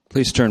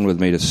Please turn with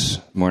me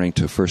this morning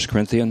to 1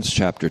 Corinthians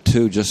chapter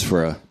 2, just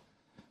for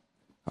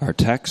our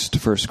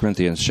text, 1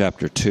 Corinthians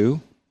chapter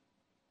 2.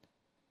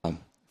 1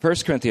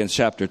 Corinthians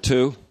chapter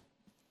 2,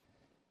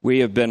 we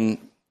have been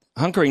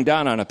hunkering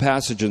down on a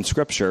passage in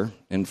Scripture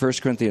in 1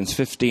 Corinthians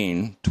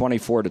 15,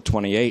 24 to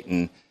 28,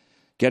 and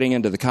getting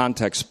into the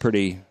context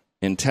pretty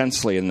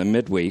intensely in the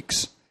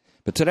midweeks.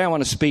 But today I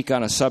want to speak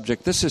on a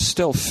subject. This is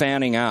still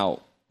fanning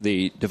out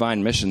the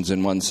divine missions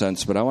in one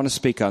sense, but I want to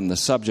speak on the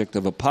subject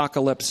of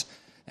apocalypse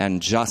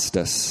and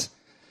justice.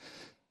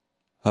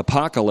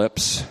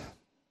 Apocalypse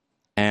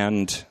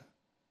and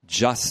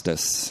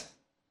justice.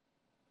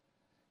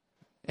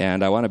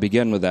 And I want to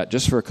begin with that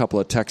just for a couple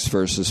of text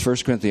verses. 1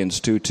 Corinthians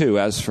 2:2,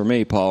 as for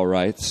me, Paul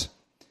writes,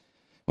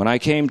 when I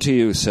came to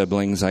you,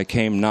 siblings, I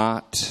came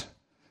not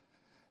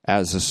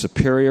as a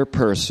superior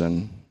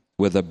person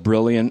with a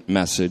brilliant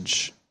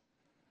message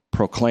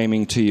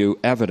proclaiming to you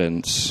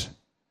evidence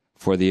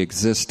for the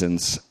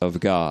existence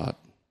of God.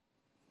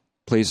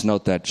 Please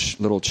note that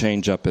little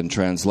change up in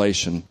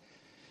translation.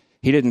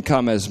 He didn't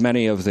come as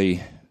many of the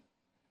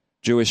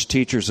Jewish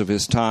teachers of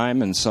his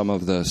time and some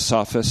of the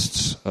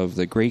sophists of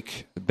the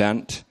Greek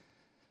bent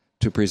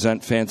to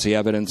present fancy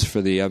evidence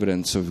for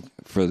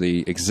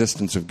the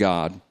existence of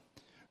God.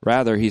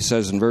 Rather, he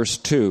says in verse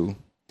 2,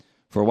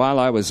 for while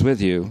I was with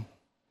you,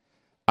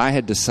 I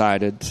had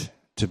decided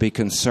to be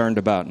concerned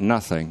about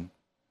nothing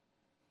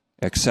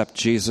except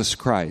Jesus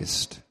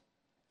Christ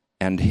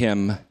and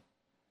him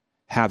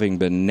having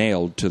been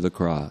nailed to the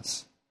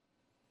cross.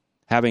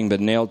 Having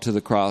been nailed to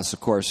the cross, of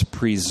course,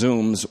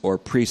 presumes or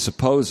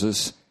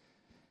presupposes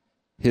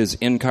his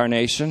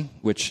incarnation,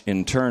 which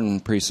in turn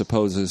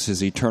presupposes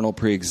his eternal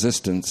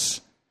preexistence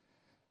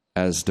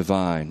as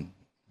divine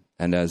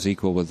and as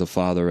equal with the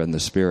Father and the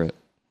Spirit.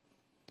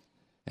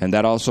 And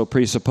that also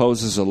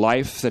presupposes a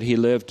life that he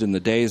lived in the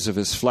days of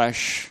his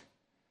flesh,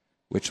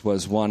 which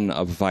was one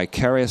of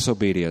vicarious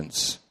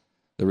obedience,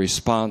 the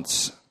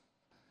response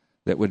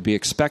that would be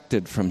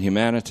expected from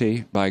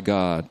humanity by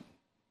God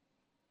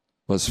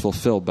was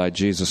fulfilled by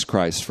Jesus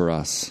Christ for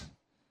us.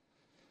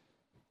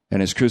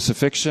 And his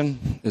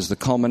crucifixion is the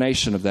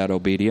culmination of that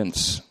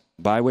obedience,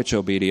 by which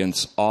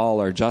obedience all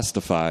are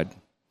justified,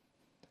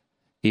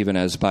 even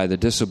as by the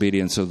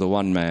disobedience of the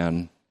one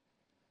man,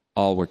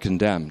 all were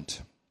condemned.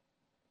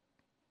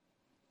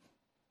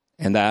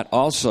 And that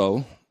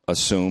also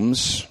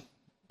assumes,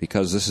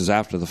 because this is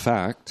after the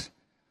fact,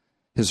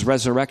 his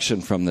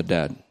resurrection from the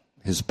dead.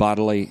 His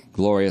bodily,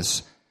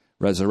 glorious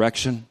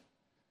resurrection,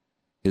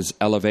 his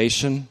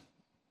elevation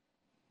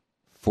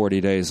 40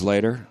 days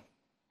later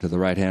to the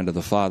right hand of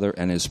the Father,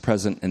 and his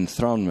present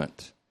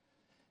enthronement.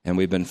 And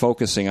we've been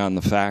focusing on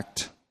the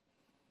fact,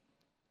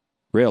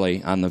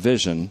 really, on the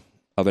vision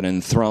of an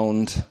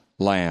enthroned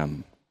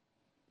Lamb,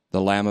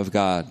 the Lamb of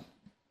God,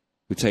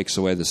 who takes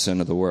away the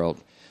sin of the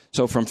world.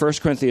 So from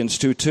 1 Corinthians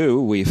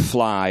 2:2, we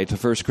fly to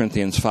 1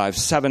 Corinthians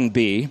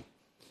 5:7b,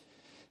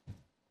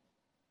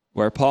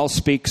 where Paul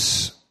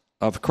speaks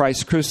of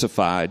Christ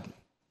crucified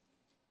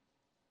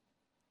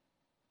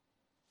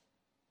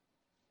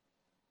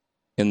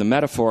in the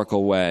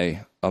metaphorical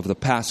way of the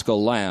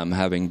Paschal lamb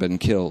having been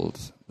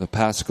killed, the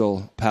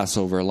Paschal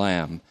Passover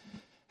lamb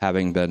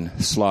having been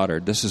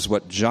slaughtered. This is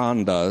what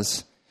John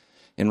does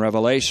in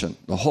Revelation.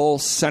 The whole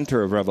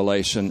center of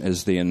Revelation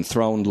is the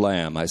enthroned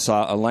lamb. I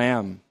saw a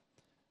lamb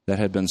that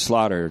had been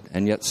slaughtered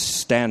and yet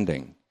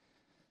standing.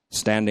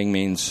 Standing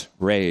means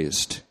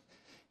raised.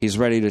 He's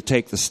ready to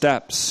take the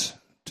steps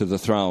to the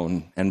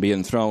throne and be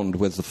enthroned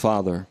with the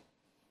Father.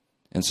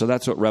 And so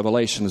that's what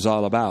Revelation is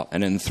all about,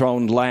 an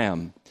enthroned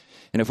lamb.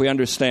 And if we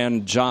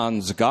understand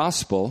John's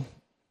gospel,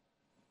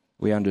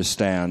 we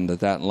understand that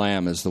that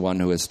lamb is the one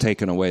who has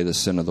taken away the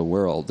sin of the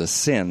world, the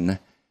sin,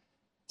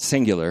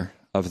 singular,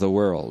 of the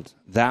world,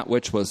 that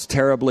which was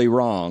terribly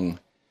wrong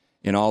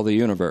in all the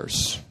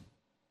universe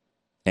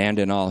and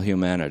in all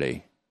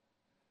humanity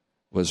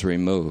was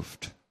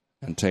removed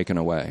and taken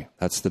away.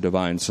 That's the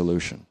divine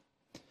solution.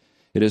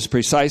 It is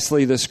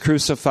precisely this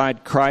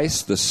crucified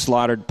Christ, the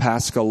slaughtered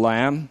Paschal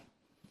Lamb,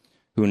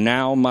 who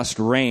now must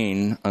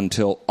reign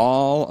until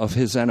all of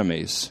his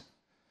enemies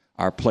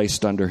are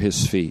placed under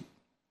his feet.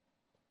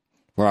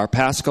 For our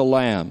Paschal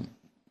Lamb,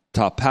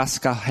 ta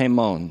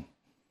paschahemon,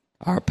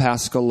 our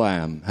Paschal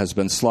Lamb has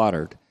been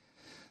slaughtered.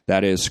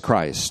 That is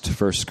Christ,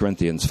 1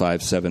 Corinthians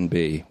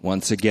 5:7b.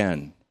 Once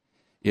again,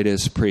 it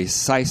is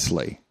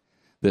precisely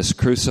this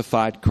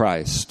crucified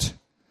Christ,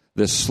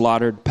 this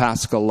slaughtered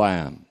Paschal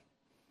Lamb,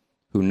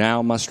 who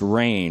now must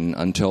reign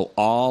until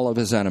all of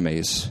his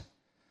enemies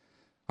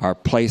are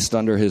placed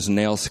under his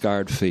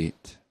nail-scarred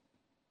feet.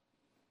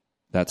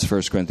 That's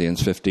 1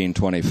 Corinthians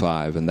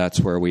 15:25, and that's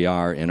where we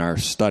are in our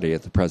study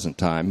at the present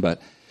time. But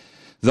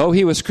though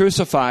he was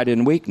crucified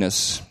in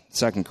weakness,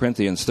 2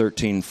 Corinthians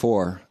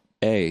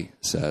 13:4a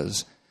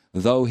says,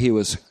 though he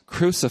was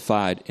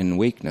crucified in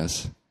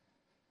weakness,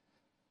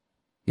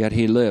 yet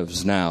he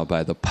lives now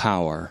by the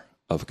power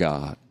of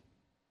God.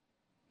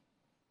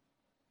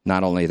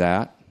 Not only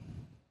that,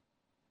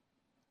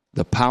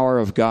 the power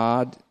of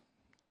God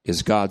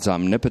is God's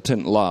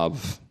omnipotent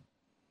love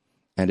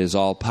and his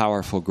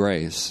all-powerful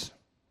grace.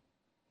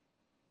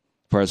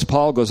 For as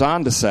Paul goes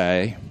on to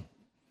say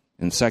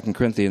in 2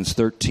 Corinthians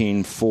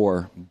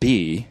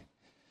 13:4b,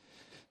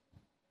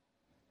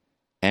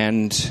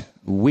 and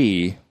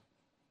we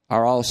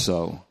are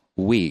also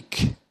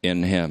weak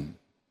in him.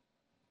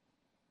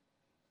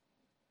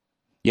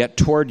 Yet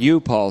toward you,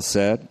 Paul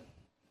said,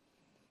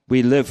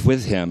 we live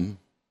with him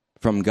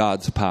from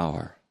God's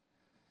power.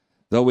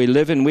 Though we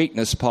live in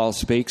weakness, Paul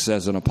speaks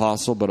as an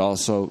apostle, but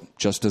also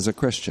just as a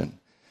Christian.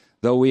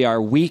 Though we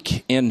are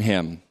weak in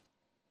him,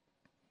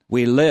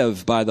 we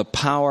live by the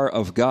power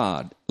of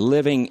God.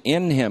 Living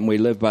in him, we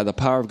live by the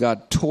power of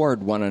God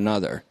toward one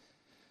another.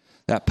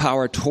 That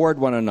power toward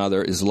one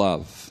another is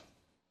love.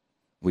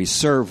 We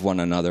serve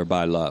one another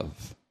by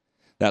love.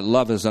 That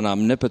love is an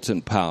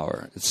omnipotent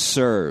power. It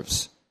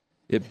serves.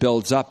 It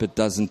builds up. It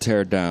doesn't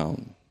tear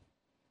down.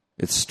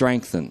 It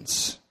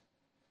strengthens.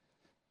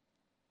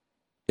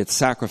 It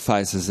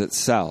sacrifices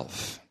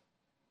itself.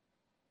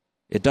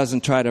 It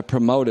doesn't try to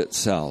promote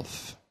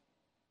itself.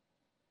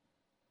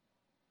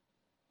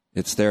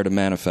 It's there to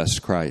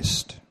manifest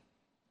Christ.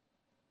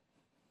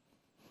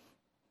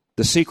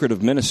 The secret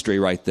of ministry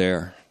right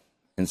there,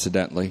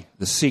 incidentally,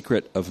 the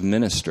secret of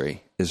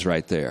ministry is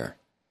right there.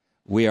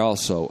 We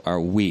also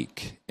are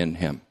weak in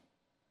him.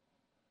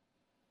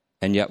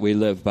 And yet we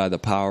live by the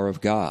power of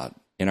God.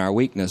 In our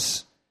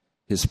weakness,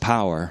 his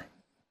power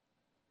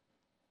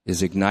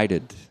is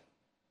ignited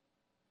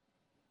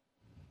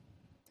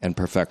and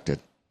perfected.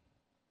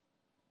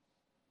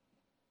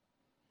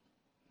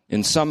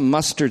 In some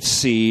mustard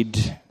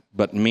seed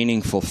but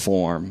meaningful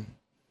form,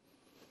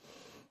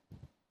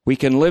 we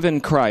can live in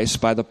Christ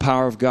by the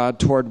power of God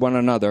toward one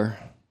another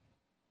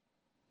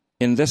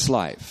in this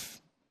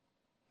life.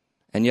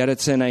 And yet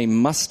it's in a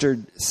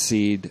mustard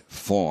seed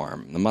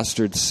form. The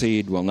mustard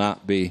seed will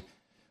not be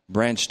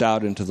branched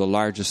out into the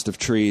largest of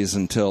trees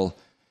until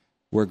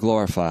we're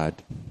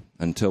glorified,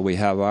 until we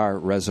have our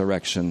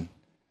resurrection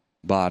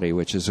body,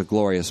 which is a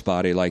glorious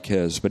body like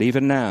his. But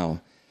even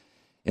now,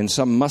 in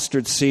some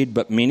mustard seed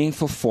but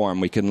meaningful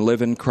form, we can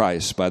live in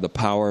Christ by the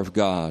power of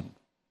God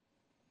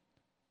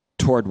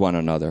toward one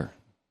another,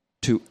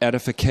 to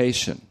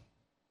edification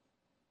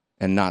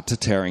and not to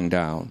tearing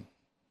down,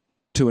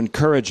 to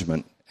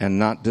encouragement and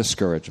not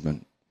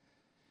discouragement.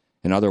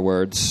 In other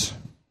words,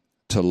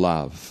 to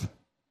love.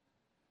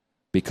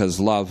 Because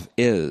love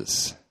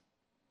is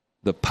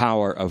the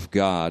power of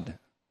God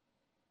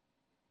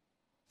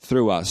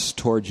through us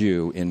toward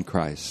you in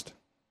Christ.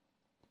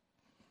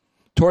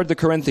 Toward the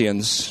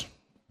Corinthians,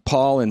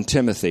 Paul and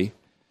Timothy,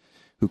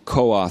 who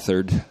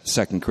co-authored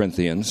 2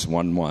 Corinthians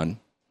 1:1,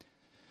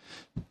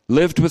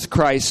 lived with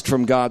Christ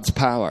from God's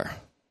power.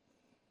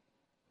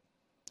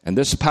 And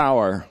this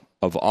power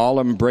of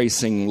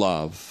all-embracing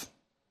love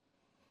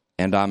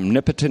and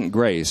omnipotent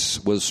grace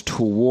was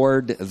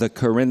toward the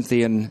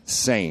Corinthian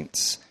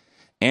saints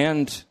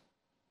and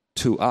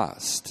to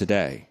us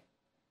today.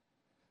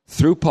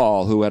 Through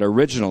Paul, who had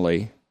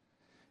originally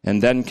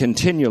and then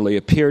continually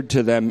appeared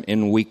to them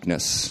in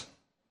weakness.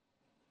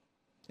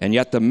 And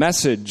yet the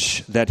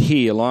message that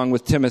he, along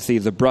with Timothy,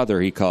 the brother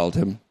he called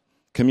him,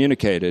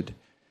 communicated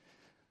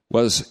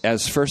was,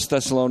 as 1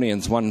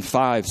 Thessalonians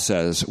 1:5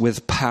 says,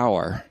 with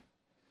power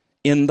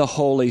in the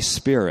Holy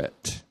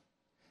Spirit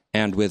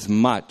and with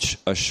much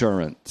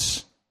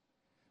assurance.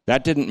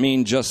 That didn't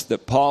mean just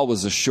that Paul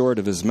was assured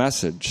of his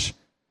message,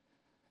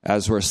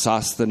 as were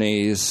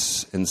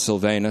Sosthenes and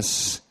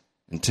Silvanus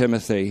and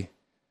Timothy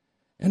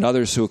and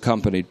others who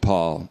accompanied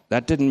Paul.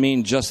 That didn't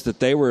mean just that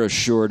they were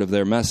assured of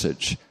their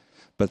message,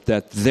 but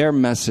that their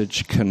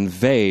message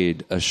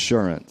conveyed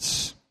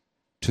assurance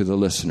to the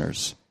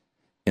listeners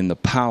in the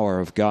power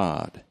of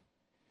God,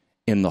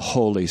 in the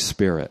Holy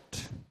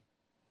Spirit.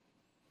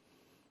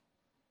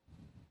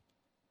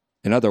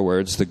 In other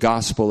words, the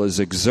gospel is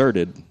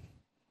exerted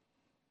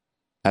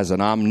as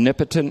an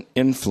omnipotent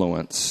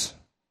influence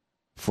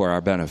for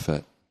our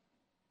benefit.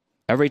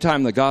 Every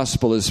time the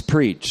gospel is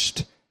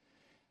preached,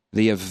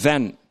 the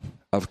event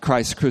of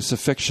Christ's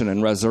crucifixion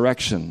and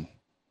resurrection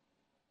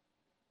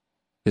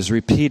is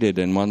repeated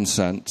in one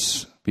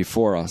sense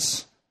before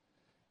us.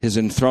 His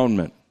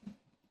enthronement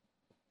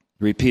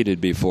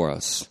repeated before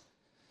us.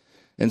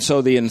 And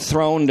so the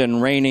enthroned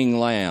and reigning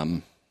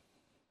Lamb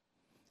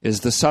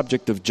is the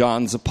subject of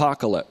John's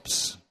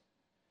apocalypse,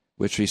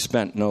 which we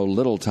spent no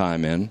little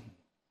time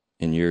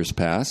in years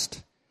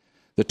past.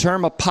 The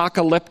term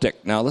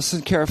apocalyptic, now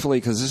listen carefully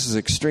because this is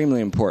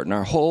extremely important.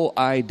 Our whole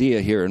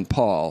idea here in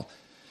Paul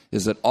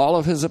is that all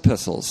of his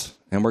epistles,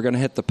 and we're going to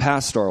hit the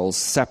pastorals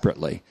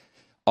separately,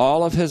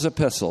 all of his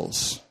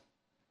epistles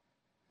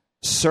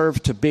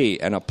serve to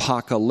be an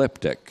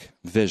apocalyptic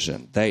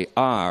vision. They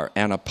are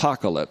an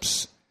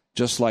apocalypse,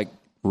 just like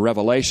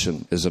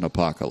Revelation is an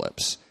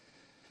apocalypse,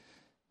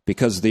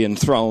 because the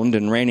enthroned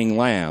and reigning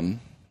Lamb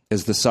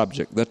is the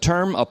subject. The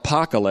term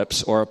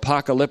apocalypse or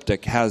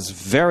apocalyptic has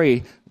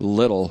very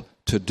little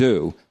to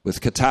do with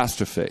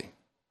catastrophe,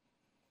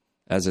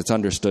 as it's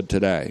understood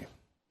today.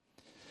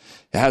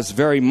 It has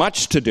very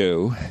much to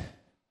do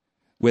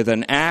with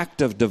an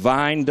act of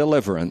divine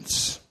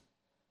deliverance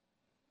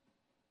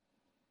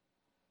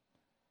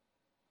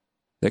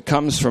that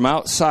comes from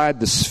outside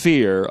the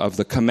sphere of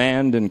the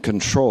command and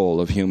control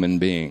of human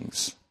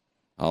beings.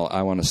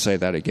 I want to say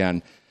that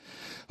again.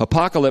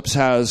 Apocalypse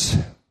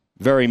has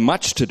very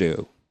much to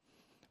do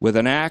with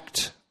an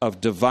act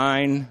of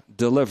divine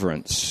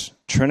deliverance,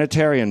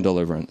 Trinitarian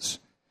deliverance.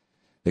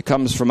 It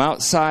comes from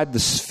outside the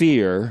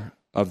sphere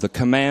of the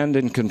command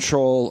and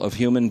control of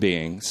human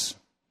beings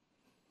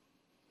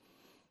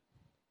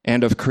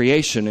and of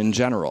creation in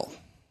general.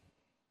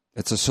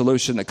 It's a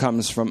solution that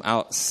comes from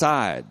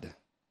outside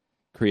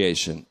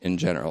creation in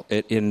general.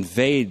 It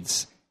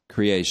invades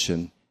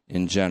creation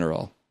in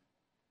general.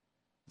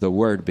 The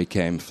Word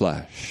became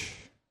flesh.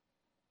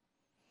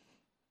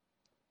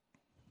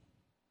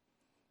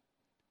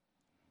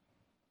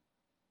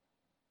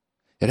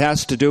 It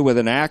has to do with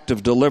an act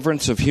of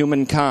deliverance of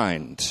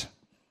humankind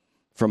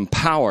from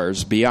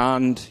powers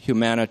beyond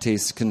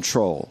humanity's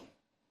control.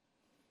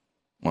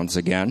 Once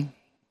again,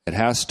 it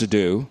has to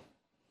do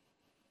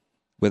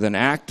with an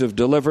act of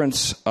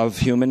deliverance of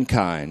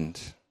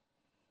humankind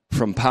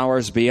from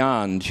powers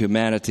beyond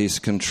humanity's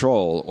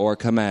control or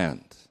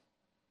command.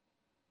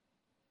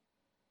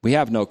 We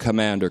have no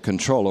command or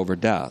control over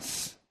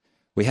death.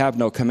 We have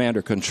no command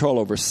or control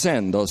over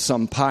sin, though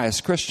some pious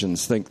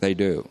Christians think they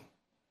do.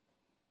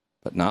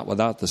 But not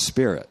without the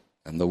Spirit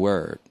and the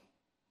Word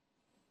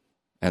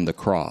and the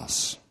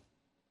cross.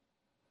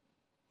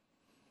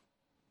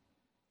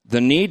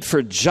 The need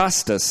for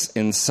justice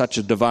in such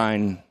a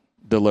divine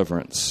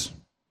deliverance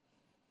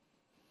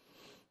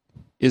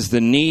is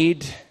the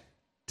need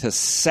to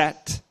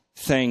set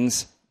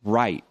things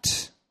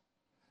right,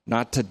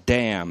 not to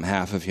damn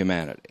half of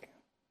humanity.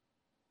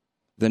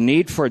 The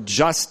need for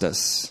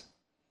justice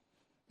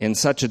in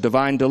such a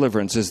divine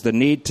deliverance is the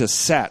need to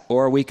set,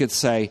 or we could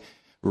say,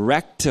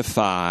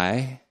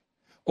 rectify,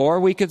 or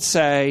we could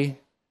say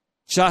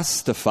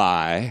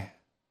justify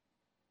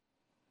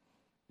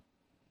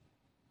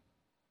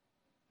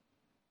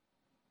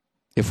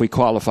if we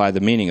qualify the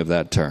meaning of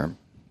that term.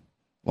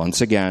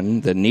 Once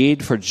again, the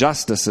need for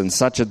justice in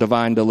such a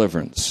divine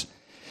deliverance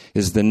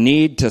is the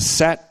need to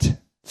set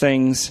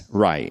things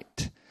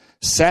right.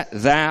 Set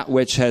that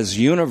which has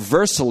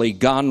universally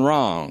gone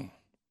wrong,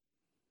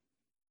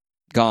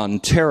 gone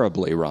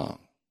terribly wrong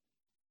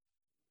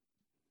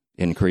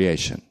in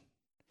creation.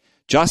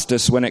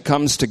 Justice, when it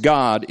comes to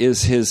God,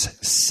 is his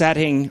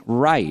setting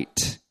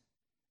right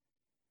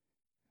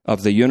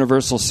of the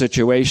universal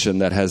situation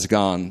that has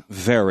gone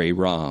very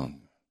wrong.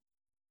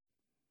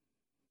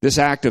 This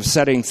act of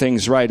setting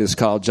things right is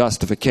called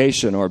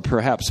justification, or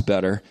perhaps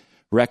better,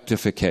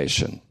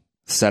 rectification,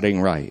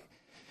 setting right.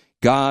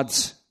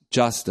 God's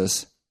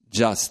justice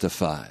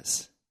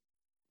justifies.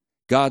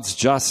 God's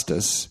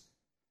justice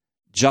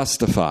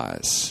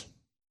justifies.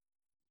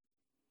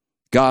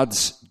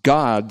 God's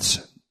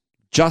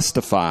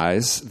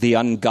justifies the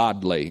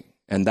ungodly,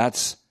 and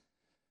that's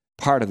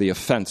part of the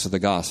offense of the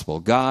gospel.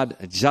 God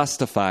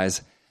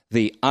justifies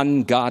the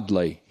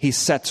ungodly. He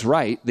sets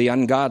right the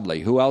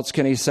ungodly. Who else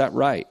can he set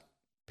right?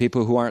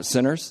 People who aren't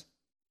sinners?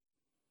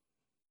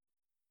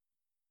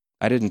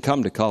 I didn't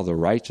come to call the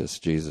righteous,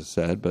 Jesus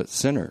said, but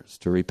sinners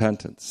to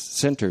repentance,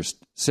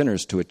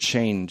 sinners to a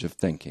change of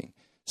thinking,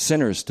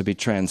 sinners to be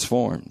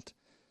transformed.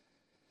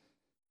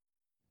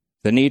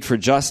 The need for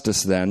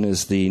justice, then,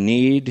 is the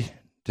need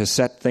to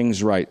set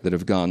things right that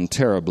have gone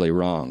terribly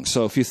wrong.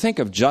 So if you think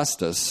of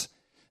justice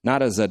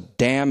not as a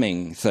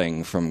damning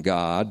thing from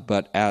God,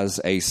 but as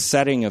a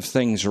setting of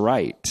things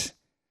right,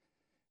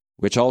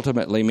 which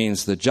ultimately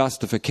means the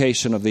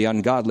justification of the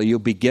ungodly, you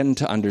begin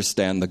to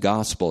understand the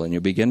gospel, and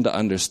you begin to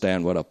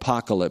understand what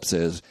apocalypse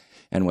is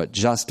and what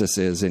justice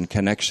is in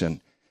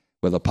connection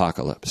with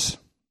apocalypse.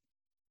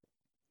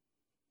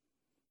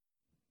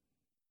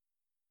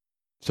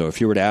 So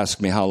if you were to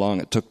ask me how long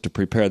it took to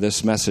prepare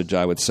this message,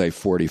 I would say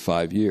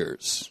 45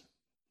 years.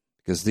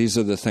 Because these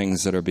are the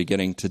things that are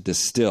beginning to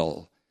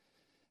distill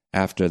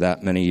after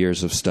that many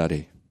years of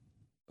study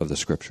of the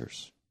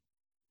Scriptures.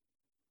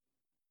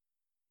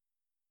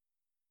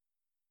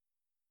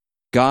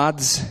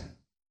 God's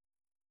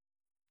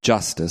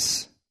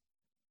justice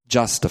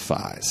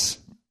justifies.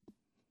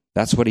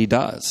 That's what he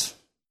does.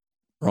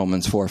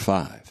 Romans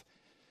 4:5.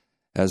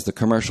 As the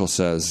commercial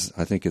says,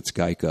 I think it's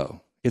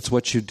Geico, it's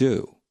what you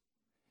do.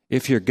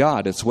 If you're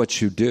God, it's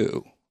what you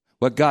do.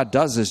 What God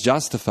does is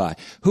justify.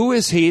 Who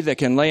is he that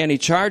can lay any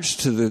charge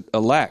to the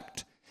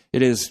elect?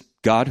 It is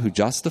God who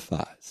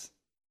justifies.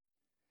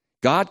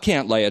 God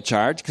can't lay a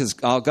charge because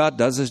all God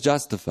does is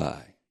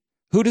justify.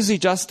 Who does he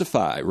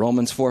justify?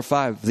 Romans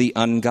 4:5, the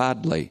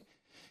ungodly.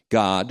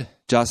 God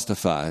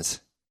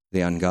justifies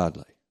the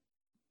ungodly.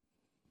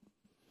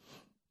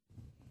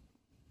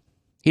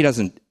 He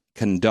doesn't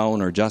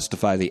condone or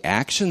justify the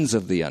actions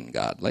of the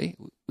ungodly.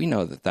 We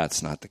know that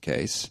that's not the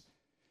case.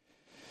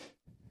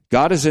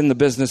 God is in the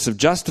business of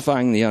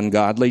justifying the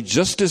ungodly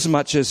just as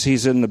much as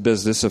he's in the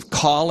business of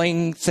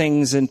calling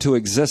things into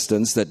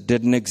existence that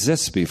didn't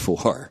exist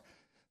before.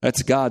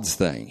 That's God's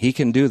thing. He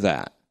can do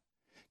that.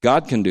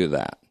 God can do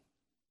that.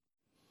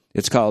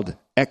 It's called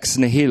ex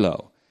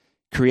nihilo,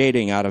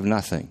 creating out of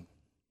nothing.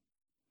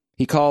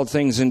 He called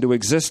things into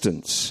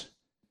existence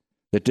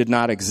that did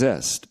not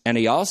exist. And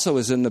he also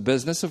is in the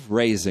business of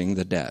raising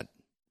the dead.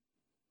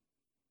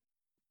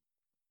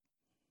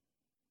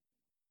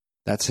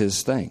 That's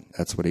his thing.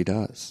 That's what he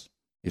does.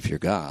 If you're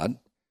God,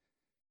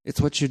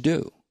 it's what you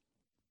do.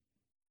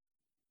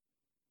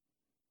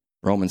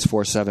 Romans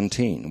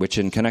 4:17, which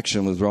in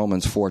connection with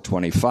Romans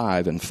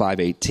 4:25 and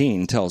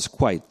 5:18 tells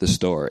quite the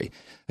story.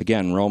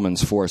 Again,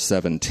 Romans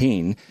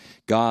 4:17,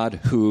 God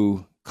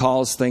who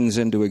calls things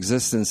into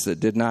existence that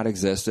did not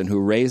exist and who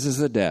raises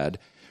the dead,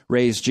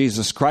 raised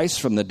Jesus Christ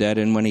from the dead,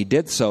 and when he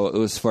did so, it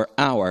was for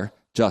our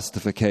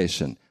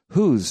justification.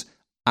 Whose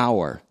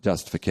our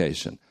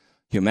justification?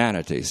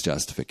 Humanity's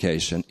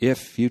justification,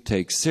 if you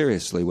take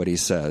seriously what he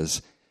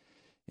says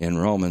in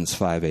Romans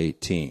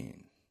 5:18.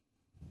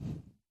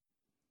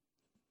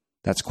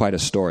 That's quite a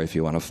story if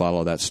you want to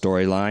follow that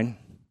storyline.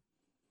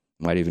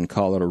 Might even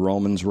call it a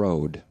Romans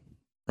road.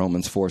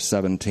 Romans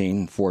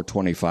 4:17,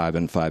 4:25,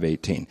 and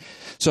 5:18.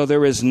 So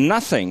there is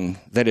nothing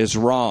that is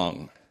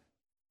wrong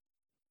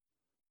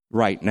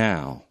right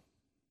now.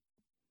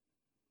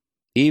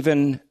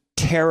 Even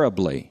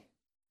terribly.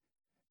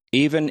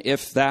 Even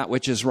if that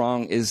which is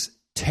wrong is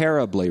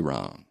terribly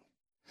wrong.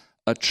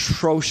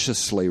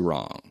 Atrociously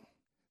wrong.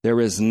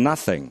 There is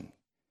nothing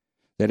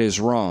that is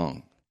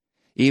wrong,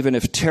 even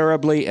if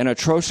terribly and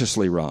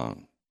atrociously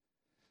wrong,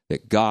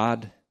 that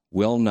God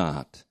will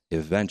not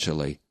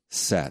eventually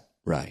set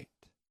right.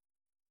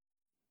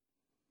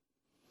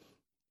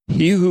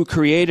 He who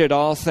created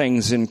all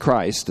things in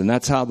Christ, and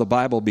that's how the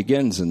Bible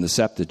begins in the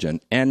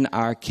Septuagint,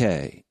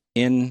 NRK,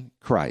 in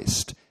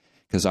Christ,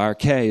 because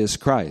RK is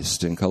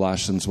Christ in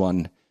Colossians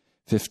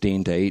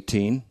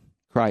 1:15-18.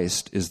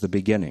 Christ is the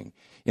beginning.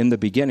 In the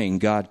beginning,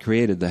 God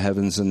created the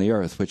heavens and the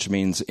earth, which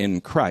means in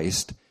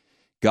Christ,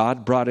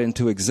 God brought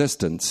into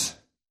existence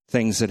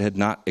things that had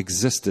not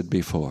existed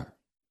before.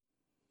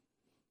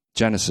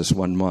 Genesis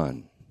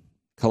 1:1,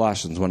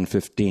 Colossians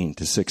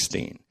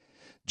 1:15-16,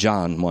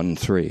 John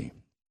 1:3.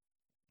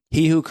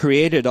 He who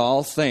created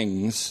all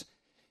things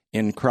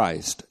in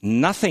Christ,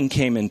 nothing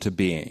came into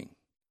being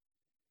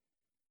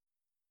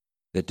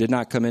that did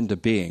not come into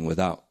being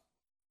without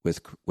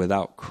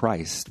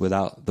Christ,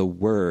 without the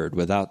Word,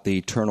 without the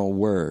eternal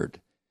Word,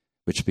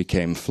 which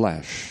became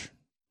flesh.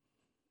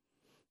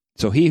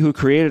 So he who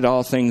created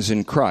all things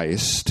in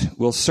Christ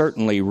will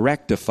certainly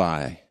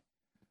rectify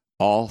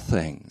all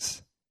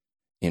things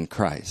in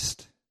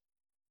Christ.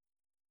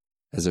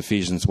 As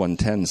Ephesians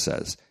 1:10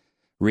 says,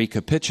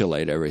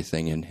 recapitulate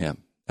everything in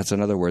him. That's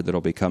another word that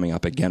will be coming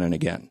up again and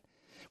again.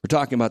 We're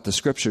talking about the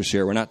scriptures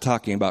here. We're not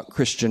talking about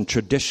Christian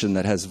tradition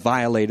that has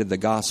violated the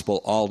gospel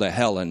all to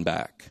hell and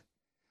back.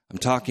 I'm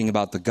talking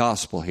about the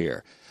gospel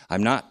here.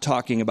 I'm not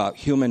talking about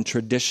human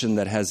tradition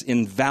that has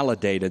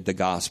invalidated the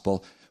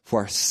gospel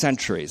for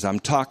centuries. I'm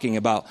talking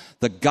about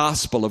the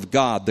gospel of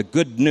God, the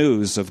good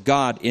news of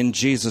God in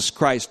Jesus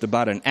Christ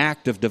about an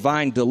act of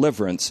divine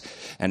deliverance,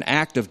 an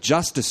act of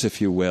justice, if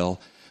you will,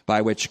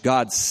 by which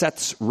God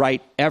sets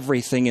right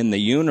everything in the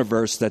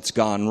universe that's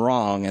gone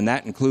wrong, and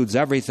that includes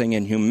everything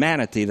in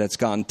humanity that's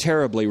gone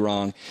terribly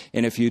wrong.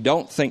 And if you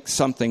don't think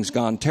something's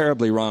gone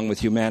terribly wrong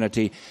with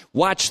humanity,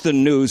 watch the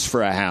news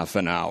for a half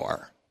an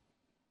hour.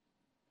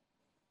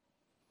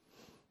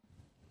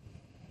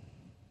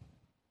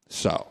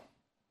 So,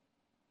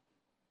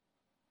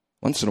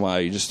 once in a while,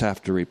 you just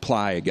have to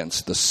reply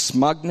against the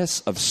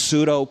smugness of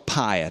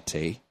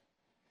pseudo-piety,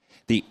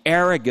 the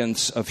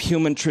arrogance of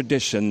human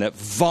tradition that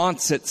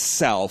vaunts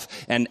itself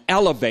and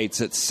elevates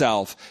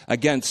itself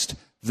against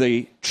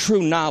the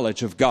true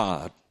knowledge of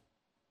God.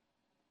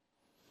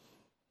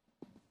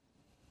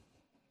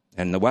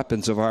 And the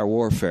weapons of our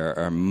warfare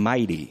are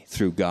mighty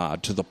through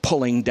God to the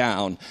pulling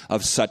down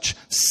of such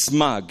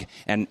smug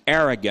and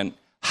arrogant,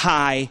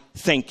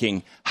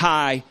 high-thinking,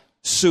 high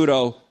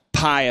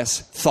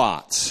pseudo-pious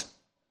thoughts.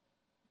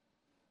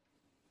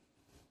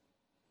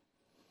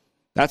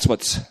 That's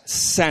what's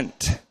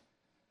sent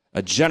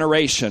a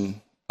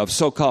generation of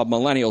so-called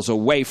millennials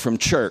away from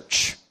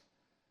church.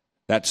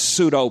 That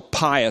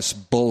pseudo-pious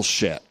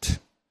bullshit.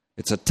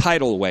 It's a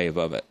tidal wave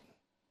of it.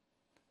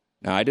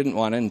 Now, I didn't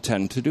want to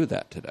intend to do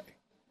that today.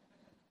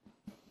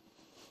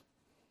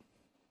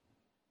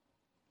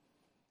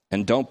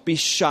 And don't be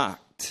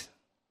shocked,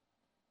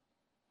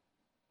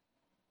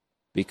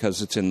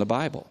 because it's in the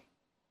Bible.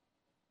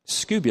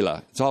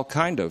 Scubula, it's all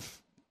kind of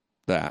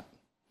that,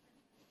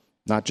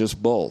 not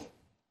just bull.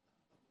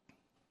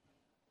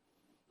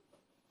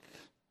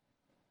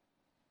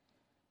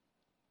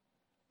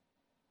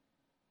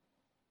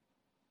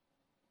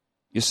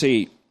 You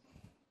see,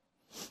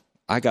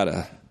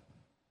 the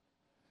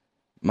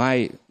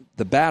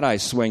bat I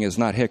swing is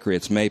not hickory,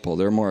 it's maple.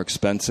 They're more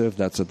expensive.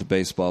 That's what the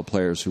baseball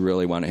players who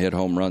really want to hit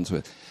home runs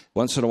with.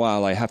 Once in a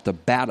while, I have to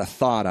bat a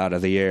thought out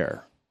of the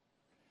air.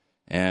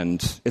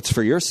 And it's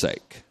for your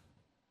sake.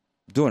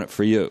 I'm doing it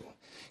for you.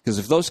 Because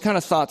if those kind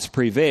of thoughts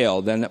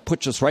prevail, then it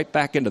puts us right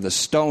back into the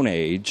Stone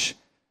Age,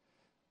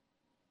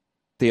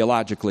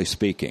 theologically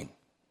speaking.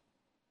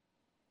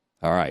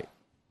 All right.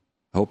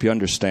 I hope you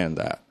understand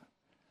that.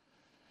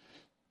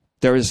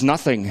 There is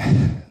nothing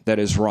that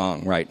is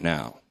wrong right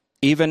now.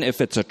 even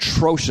if it's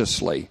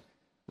atrociously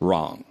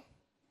wrong,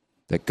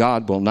 that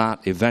God will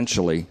not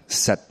eventually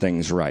set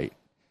things right.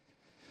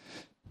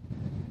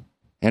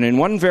 And in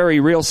one very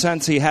real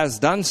sense, he has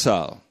done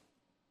so.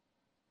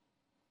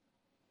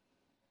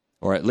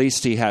 Or at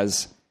least he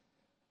has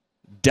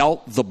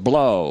dealt the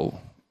blow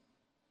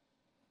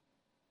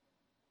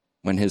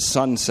when his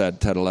son said,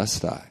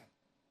 Tetelestai,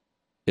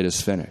 it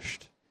is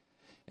finished.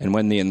 And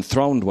when the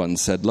enthroned one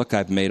said, look,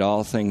 I've made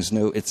all things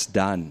new, it's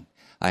done.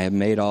 I have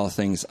made all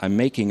things, I'm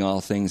making all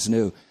things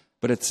new,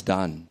 but it's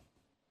done.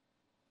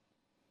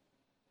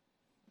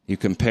 You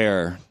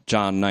compare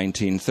John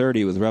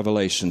 19:30 with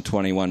Revelation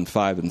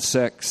 21:5 and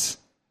 6,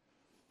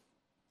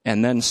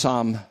 and then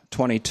Psalm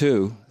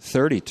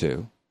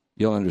 22:32,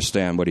 you'll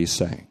understand what he's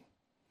saying.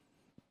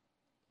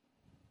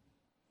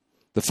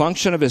 The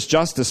function of his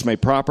justice may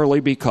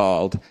properly be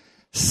called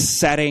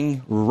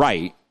setting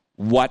right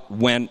what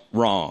went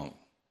wrong.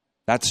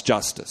 That's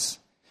justice.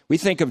 We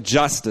think of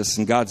justice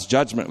and God's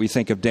judgment. We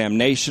think of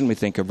damnation. We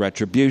think of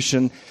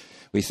retribution.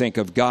 We think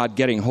of God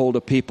getting hold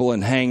of people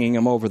and hanging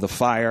them over the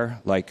fire,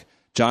 like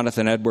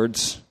Jonathan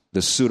Edwards,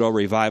 the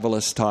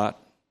pseudo-revivalist,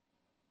 taught.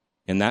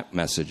 In that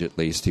message, at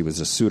least, he was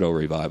a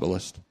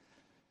pseudo-revivalist.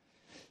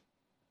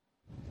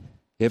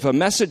 If a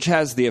message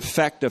has the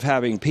effect of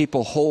having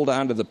people hold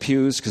onto the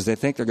pews because they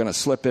think they're going to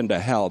slip into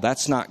hell,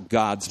 that's not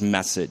God's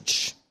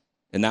message.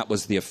 And that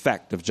was the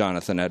effect of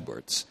Jonathan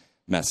Edwards'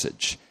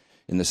 message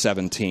in the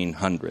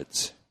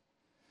 1700s.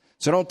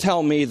 So don't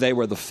tell me they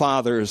were the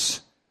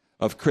fathers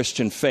of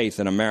Christian faith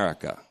in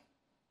America.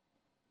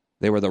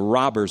 They were the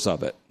robbers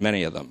of it,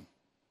 many of them.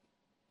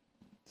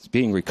 It's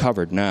being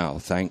recovered now,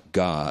 thank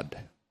God.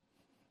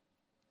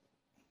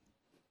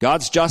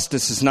 God's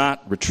justice is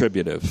not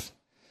retributive.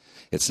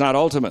 It's not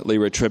ultimately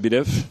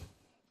retributive,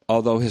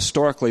 although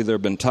historically there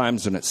have been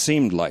times when it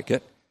seemed like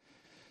it.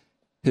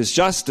 His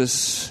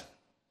justice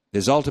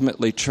is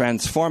ultimately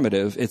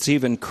transformative. It's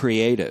even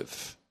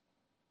creative.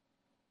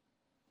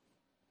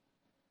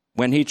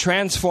 When he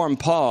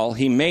transformed Paul,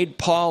 he made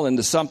Paul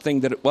into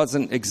something that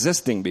wasn't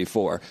existing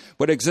before.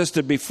 What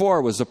existed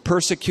before was a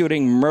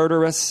persecuting,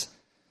 murderous,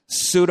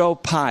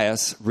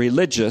 pseudo-pious,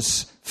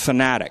 religious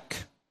fanatic.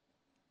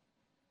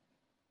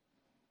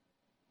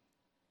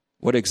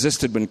 What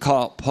existed when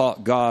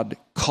God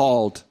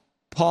called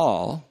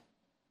Paul,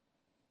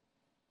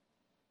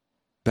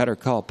 better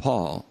call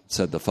Paul,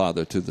 said the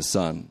Father to the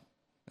Son.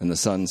 And the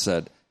Son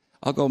said,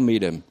 I'll go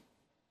meet him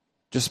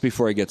just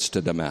before he gets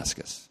to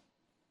Damascus.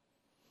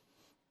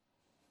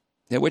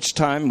 At which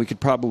time we could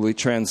probably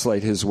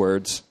translate his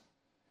words,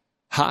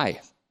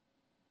 hi,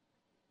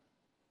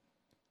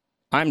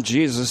 I'm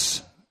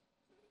Jesus,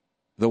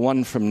 the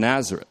one from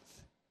Nazareth,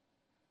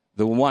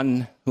 the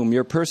one whom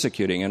you're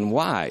persecuting. And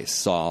why,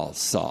 Saul,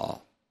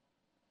 Saul,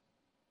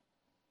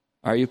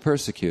 are you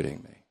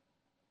persecuting me?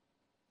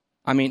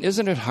 I mean,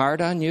 isn't it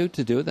hard on you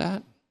to do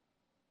that?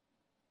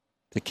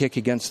 To kick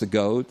against the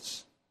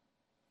goads?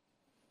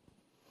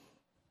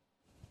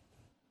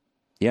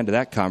 The end of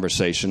that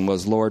conversation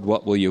was, Lord,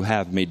 what will you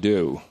have me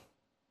do?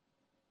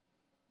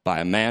 By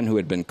a man who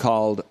had been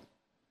called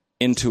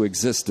into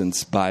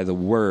existence by the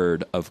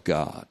word of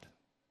God.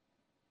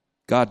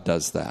 God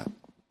does that.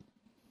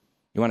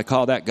 You want to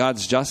call that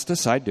God's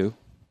justice? I do.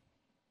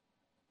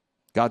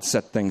 God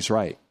set things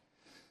right.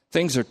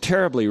 Things are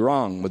terribly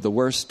wrong with the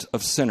worst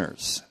of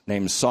sinners,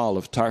 named Saul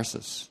of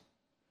Tarsus,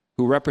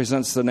 who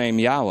represents the name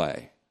Yahweh.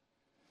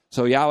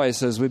 So Yahweh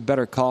says, we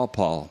better call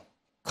Paul.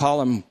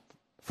 Call him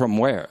from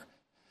where?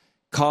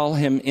 Call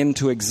him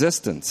into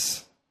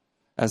existence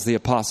as the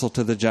apostle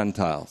to the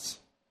Gentiles.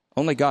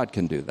 Only God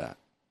can do that.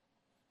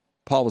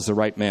 Paul was the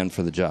right man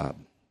for the job.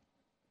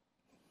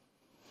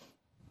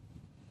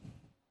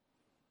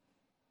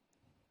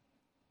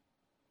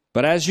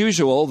 But as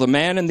usual, the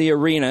man in the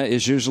arena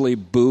is usually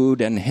booed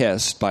and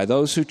hissed by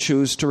those who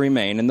choose to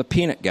remain in the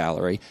peanut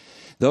gallery.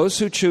 Those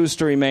who choose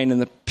to remain in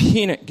the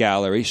peanut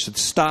gallery should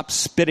stop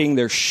spitting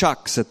their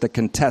shucks at the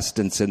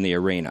contestants in the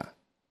arena.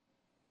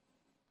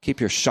 Keep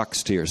your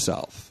shucks to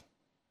yourself.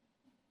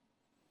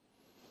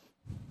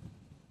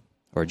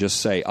 Or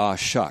just say, ah,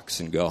 shucks,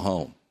 and go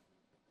home.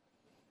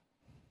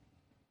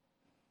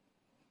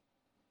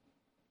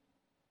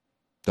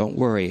 Don't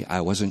worry,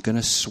 I wasn't going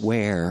to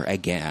swear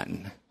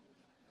again.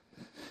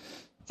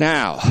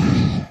 Now,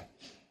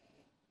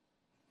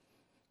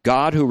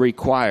 God, who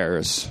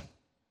requires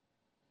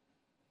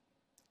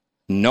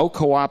no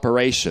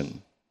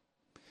cooperation,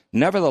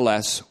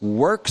 nevertheless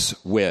works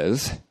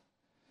with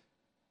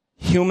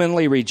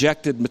humanly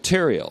rejected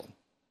material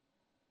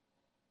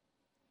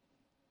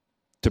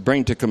to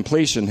bring to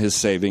completion his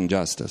saving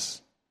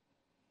justice.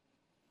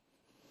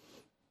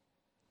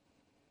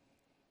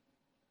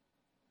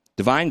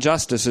 Divine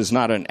justice is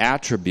not an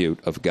attribute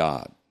of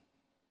God.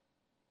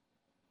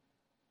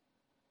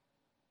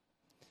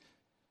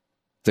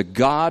 The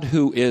God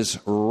who is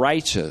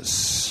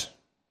righteous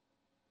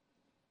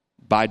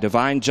by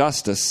divine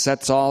justice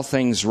sets all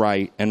things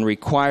right and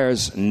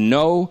requires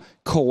no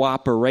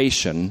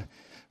cooperation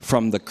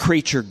from the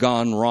creature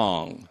gone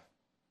wrong.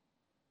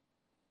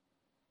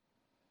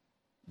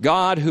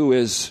 God who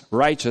is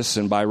righteous,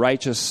 and by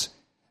righteous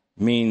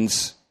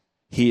means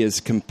he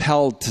is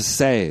compelled to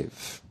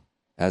save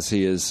as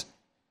he is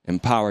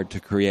empowered to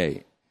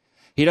create.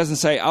 He doesn't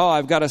say, oh,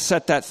 I've got to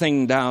set that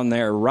thing down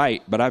there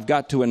right, but I've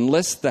got to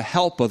enlist the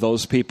help of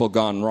those people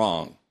gone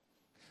wrong.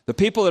 The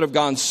people that have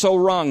gone so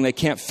wrong they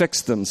can't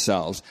fix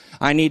themselves.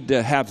 I need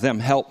to have them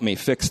help me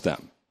fix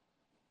them.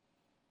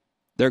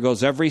 There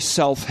goes every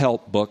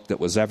self-help book that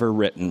was ever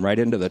written right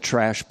into the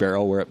trash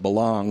barrel where it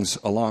belongs,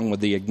 along with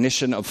the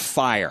ignition of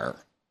fire.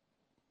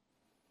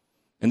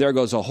 And there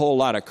goes a whole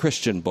lot of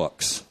Christian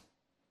books.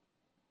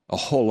 A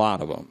whole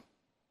lot of them.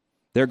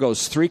 There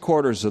goes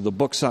 3/4 of the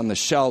books on the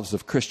shelves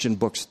of Christian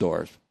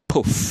bookstores.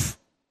 Poof.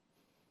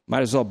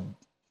 Might as well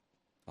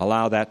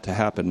allow that to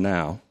happen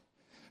now.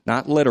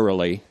 Not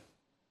literally.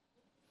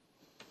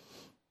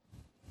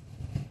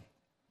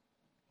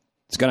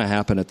 It's going to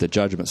happen at the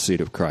judgment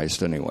seat of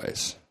Christ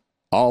anyways.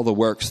 All the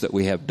works that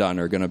we have done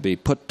are going to be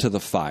put to the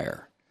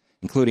fire,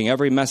 including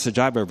every message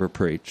I've ever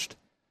preached,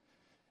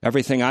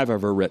 everything I've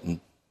ever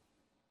written.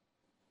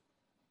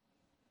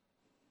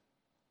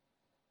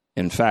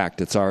 In fact,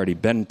 it's already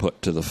been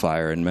put to the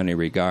fire in many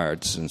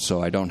regards, and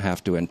so I don't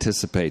have to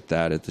anticipate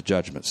that at the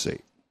judgment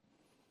seat.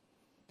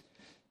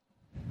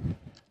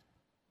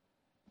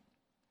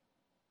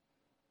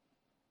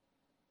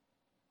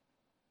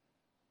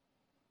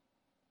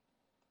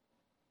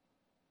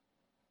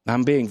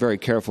 I'm being very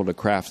careful to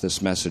craft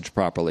this message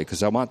properly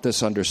because I want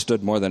this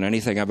understood more than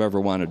anything I've ever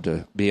wanted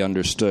to be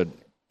understood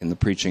in the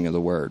preaching of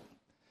the Word.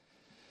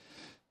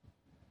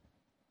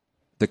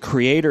 The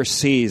Creator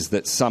sees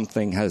that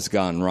something has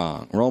gone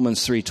wrong.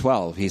 Romans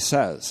 3:12, he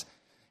says,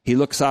 he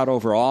looks out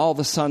over all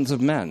the sons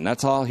of men.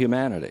 That's all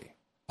humanity,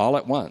 all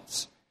at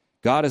once.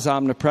 God is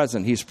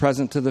omnipresent. He's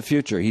present to the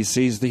future. He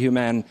sees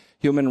the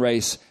human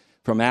race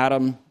from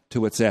Adam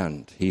to its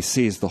end. He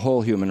sees the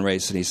whole human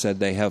race, and he said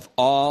they have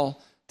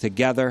all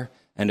together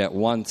and at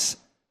once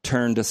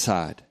turned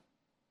aside.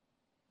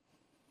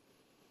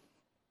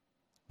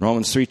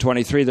 Romans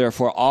 3:23,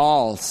 therefore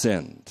all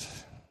sinned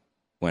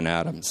when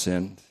Adam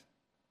sinned.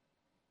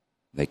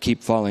 They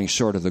keep falling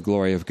short of the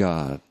glory of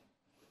God.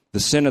 The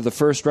sin of the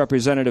first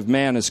representative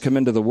man has come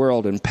into the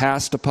world and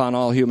passed upon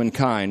all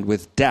humankind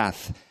with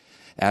death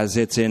as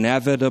its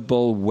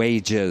inevitable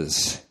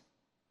wages.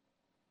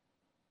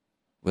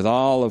 With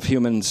all of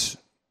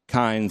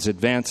humankind's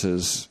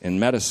advances in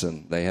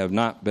medicine, they have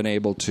not been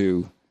able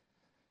to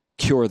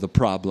cure the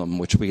problem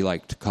which we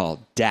like to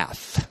call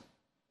death.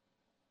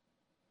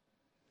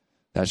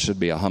 That should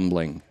be a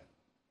humbling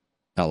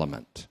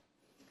element.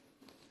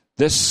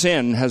 This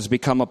sin has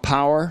become a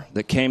power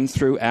that came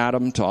through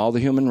Adam to all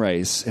the human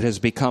race. It has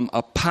become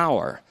a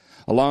power,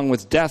 along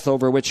with death,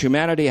 over which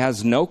humanity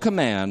has no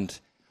command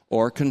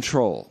or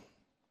control.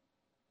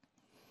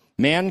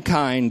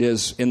 Mankind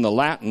is, in the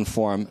Latin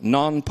form,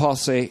 non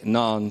posse,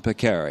 non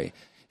pecare.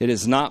 It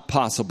is not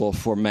possible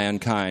for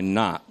mankind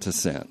not to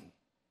sin.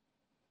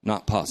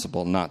 Not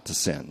possible not to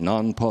sin.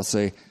 Non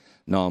posse,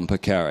 non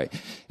pecare.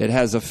 It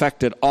has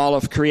affected all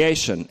of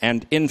creation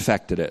and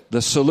infected it.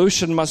 The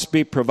solution must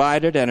be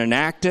provided and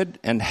enacted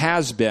and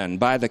has been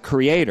by the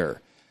Creator,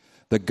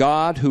 the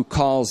God who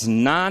calls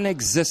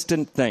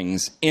non-existent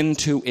things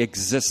into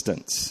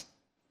existence,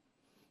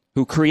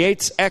 who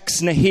creates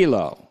ex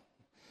nihilo,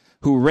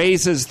 who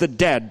raises the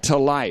dead to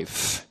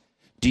life.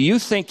 Do you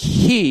think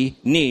he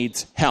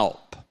needs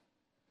help?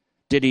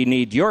 Did he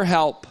need your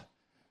help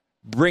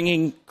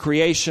bringing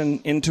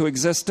creation into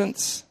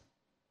existence?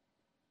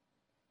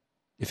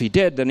 If he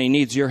did, then he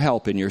needs your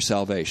help in your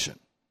salvation.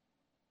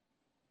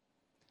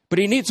 But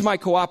he needs my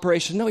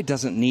cooperation. No, he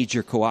doesn't need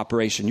your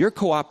cooperation. Your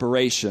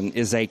cooperation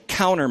is a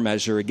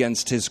countermeasure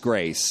against his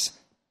grace.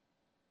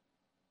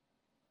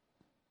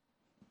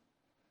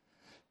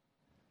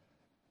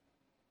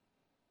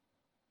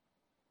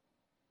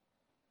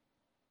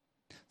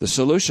 The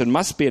solution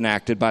must be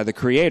enacted by the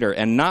Creator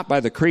and not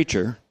by the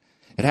creature.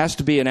 It has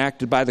to be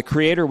enacted by the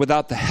Creator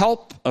without the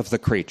help of the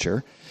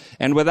creature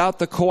and without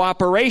the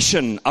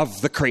cooperation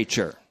of the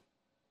creature.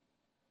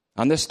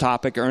 On this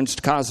topic,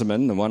 Ernst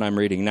Kazeman, the one I'm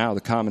reading now,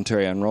 the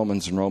commentary on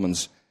Romans in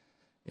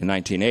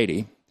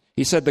 1980,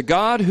 he said, the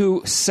God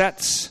who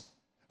acts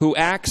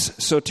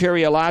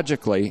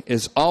soteriologically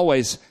is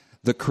always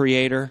the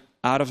Creator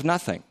out of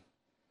nothing.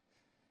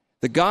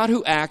 The God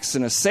who acts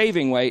in a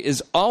saving way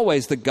is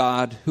always the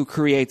God who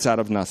creates out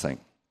of nothing.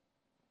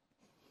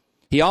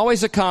 He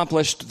always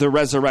accomplished the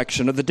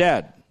resurrection of the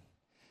dead.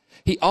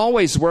 He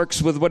always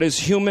works with what is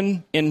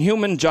human, in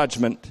human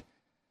judgment,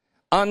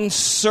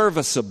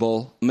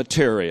 unserviceable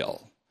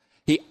material.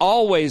 He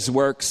always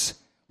works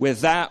with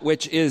that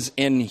which is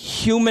in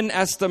human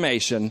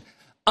estimation,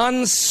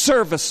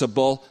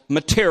 unserviceable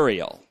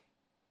material.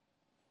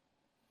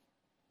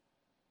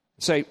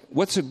 Say,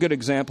 what's a good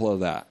example of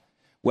that?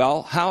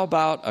 Well, how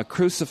about a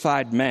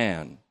crucified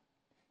man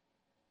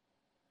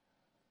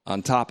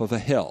on top of a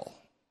hill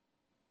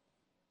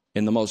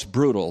in the most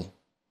brutal,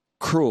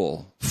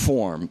 cruel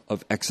form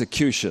of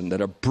execution that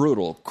a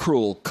brutal,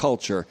 cruel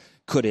culture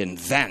could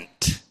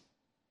invent?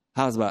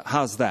 How's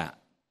that?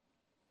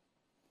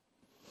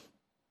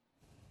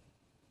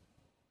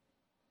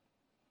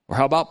 Or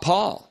how about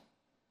Paul?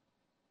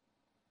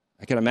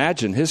 I can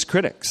imagine his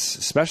critics,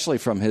 especially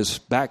from his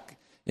back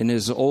in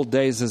his old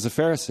days as a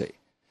Pharisee.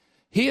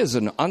 He is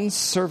an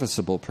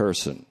unserviceable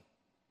person.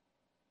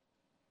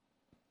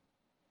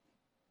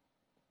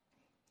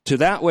 To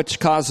that which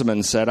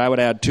Cosman said, I would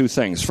add two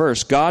things.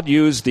 First, God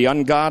used the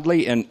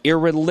ungodly and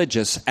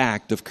irreligious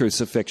act of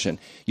crucifixion.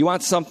 You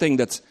want something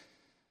that's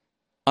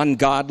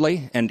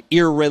ungodly and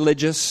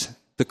irreligious?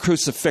 The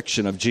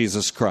crucifixion of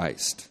Jesus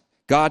Christ.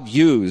 God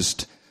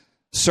used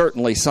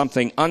certainly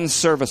something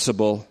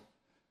unserviceable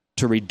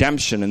to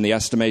redemption in the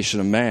estimation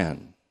of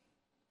man,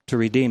 to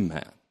redeem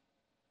man.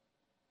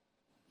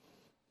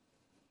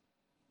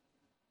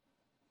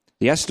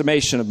 The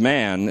estimation of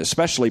man,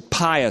 especially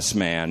pious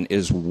man,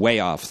 is way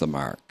off the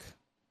mark.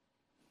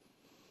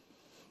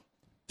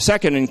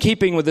 Second, in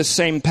keeping with this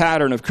same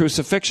pattern of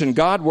crucifixion,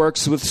 God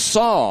works with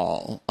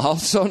Saul,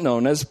 also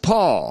known as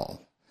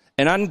Paul,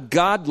 an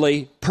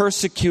ungodly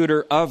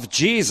persecutor of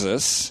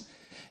Jesus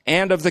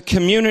and of the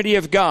community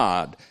of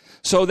God,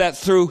 so that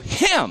through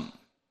him,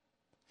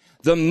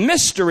 the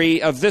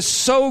mystery of this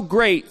so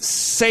great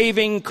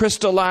saving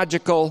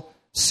Christological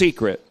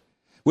secret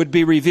would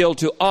be revealed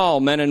to all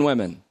men and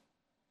women.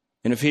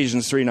 In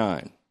Ephesians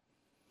 3:9.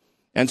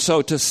 And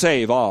so to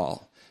save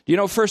all. Do you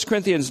know 1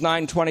 Corinthians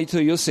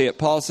 9:22? You'll see it.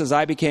 Paul says,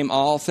 I became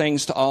all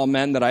things to all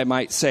men that I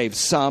might save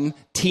some,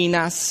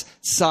 tinas,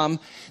 some.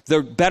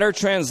 They're better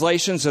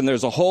translations, and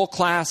there's a whole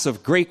class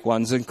of Greek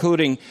ones,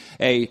 including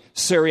a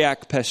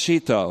Syriac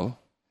Peshitta,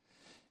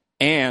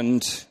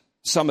 and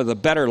some of the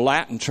better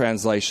Latin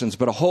translations,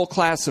 but a whole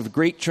class of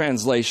Greek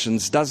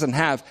translations doesn't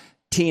have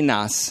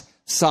tinas,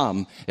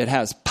 some. It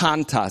has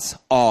pantas,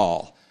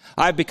 all.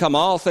 I've become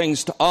all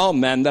things to all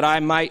men that I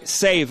might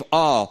save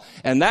all.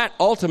 And that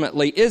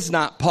ultimately is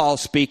not Paul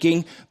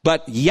speaking,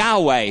 but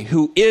Yahweh,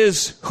 who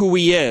is who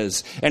he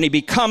is. And he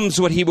becomes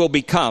what he will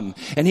become.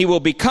 And he will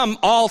become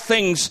all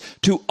things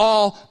to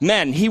all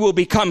men. He will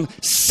become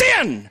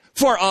sin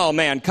for all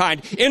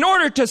mankind in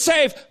order to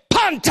save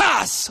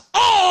pantas,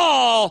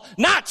 all,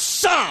 not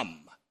some.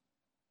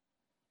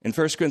 In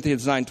 1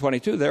 Corinthians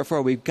 9:22,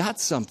 therefore we've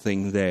got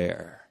something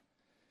there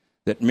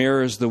that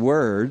mirrors the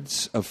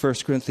words of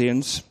 1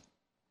 Corinthians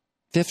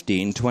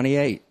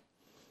 15:28,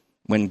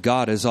 when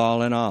God is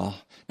all in all.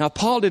 Now,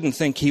 Paul didn't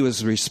think he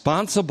was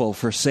responsible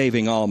for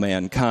saving all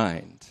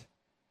mankind.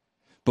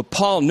 But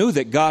Paul knew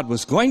that God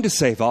was going to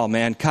save all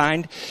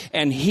mankind,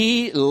 and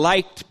he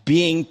liked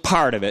being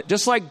part of it,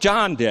 just like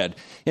John did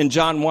in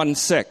John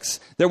 1:6.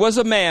 There was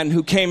a man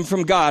who came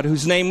from God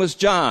whose name was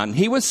John.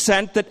 He was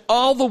sent that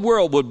all the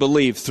world would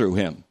believe through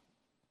him.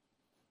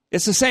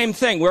 It's the same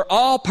thing. We're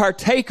all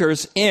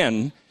partakers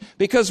in,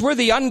 because we're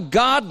the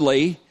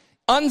ungodly,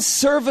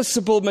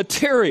 unserviceable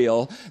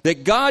material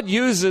that God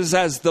uses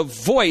as the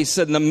voice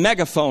and the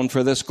megaphone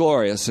for this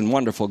glorious and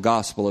wonderful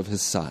gospel of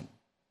his Son.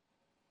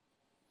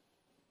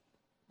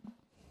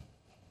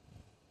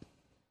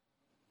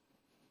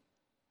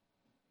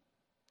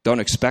 Don't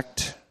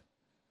expect,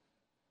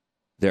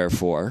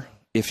 therefore,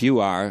 if you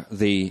are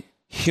the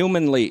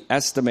humanly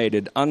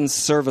estimated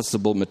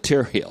unserviceable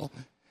material,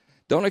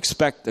 don't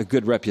expect a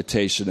good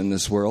reputation in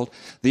this world.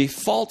 The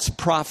false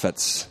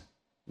prophets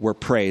were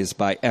praised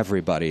by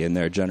everybody in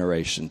their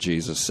generation,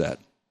 Jesus said.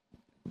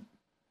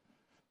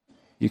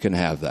 You can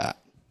have that.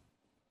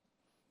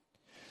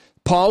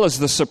 Paul is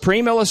the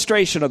supreme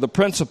illustration of the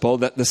principle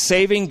that the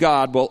saving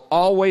God will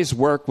always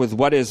work with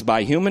what is,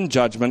 by human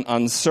judgment,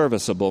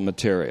 unserviceable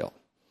material.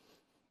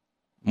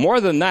 More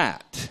than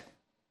that,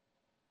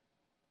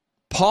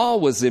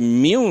 Paul was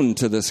immune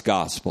to this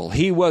gospel.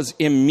 He was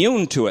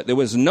immune to it. There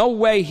was no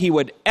way he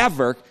would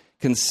ever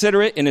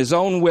consider it in his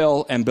own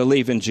will and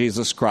believe in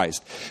Jesus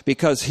Christ.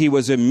 Because he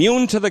was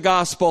immune to the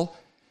gospel,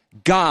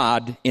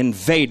 God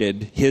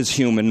invaded his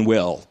human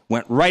will.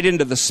 Went right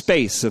into the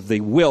space of the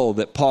will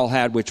that Paul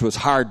had, which was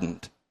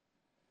hardened.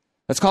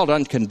 That's called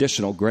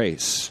unconditional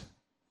grace.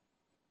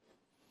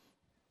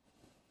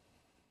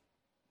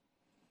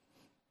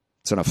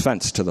 It's an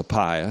offense to the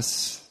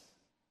pious,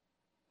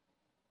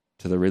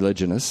 to the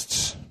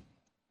religionists.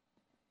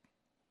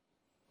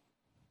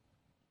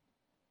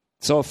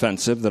 So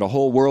offensive that a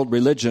whole world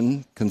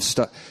religion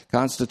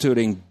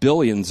constituting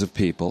billions of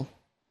people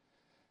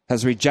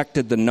has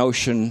rejected the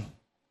notion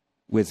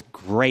with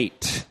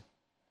great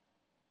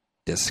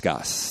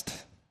disgust.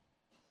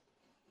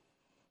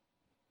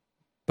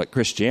 But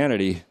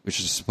Christianity, which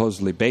is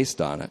supposedly based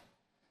on it,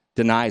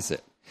 denies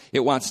it.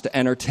 It wants to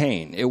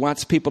entertain. It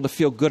wants people to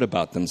feel good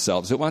about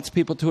themselves. It wants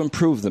people to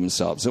improve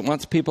themselves. It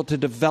wants people to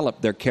develop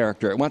their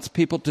character. It wants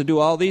people to do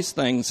all these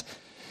things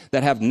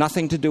that have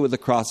nothing to do with the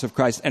cross of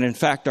Christ, and in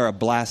fact are a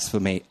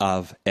blasphemy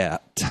of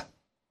it.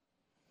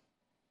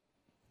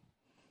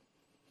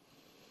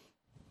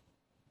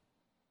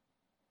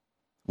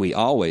 We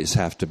always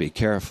have to be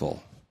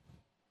careful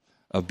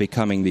of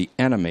becoming the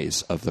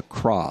enemies of the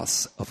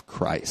cross of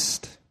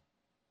Christ.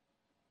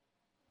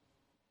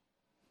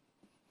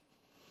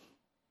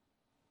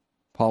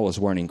 Paul was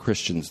warning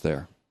Christians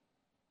there.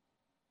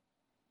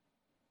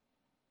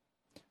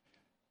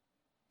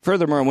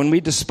 Furthermore, when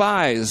we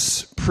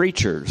despise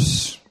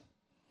preachers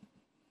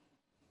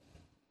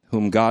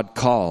whom God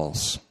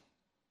calls,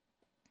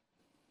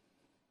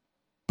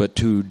 but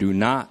who do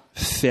not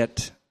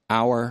fit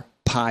our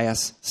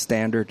pious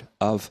standard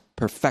of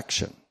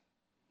perfection.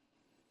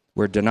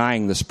 We're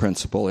denying this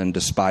principle and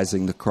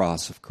despising the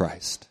cross of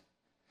Christ.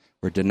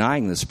 We're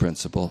denying this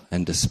principle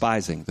and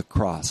despising the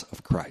cross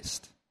of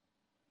Christ.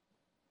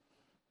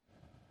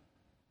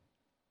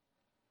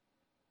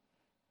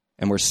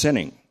 And we're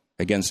sinning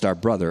against our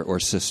brother or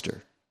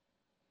sister.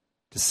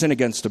 To sin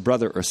against a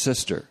brother or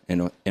sister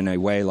in a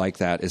way like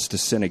that is to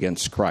sin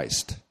against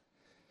Christ.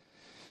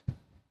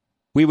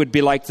 We would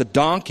be like the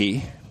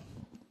donkey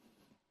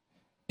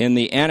in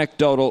the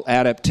anecdotal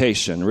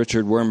adaptation.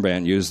 Richard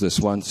Wurmbrand used this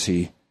once.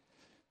 He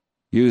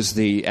used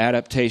the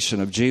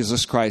adaptation of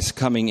Jesus Christ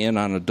coming in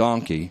on a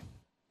donkey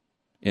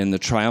in the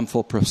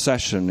triumphal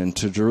procession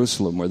into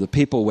Jerusalem, where the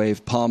people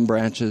waved palm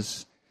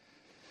branches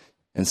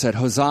and said,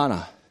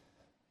 "Hosanna,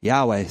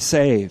 Yahweh,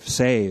 save,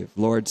 save,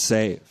 Lord,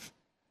 save."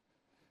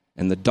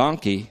 And the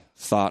donkey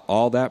thought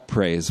all that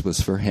praise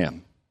was for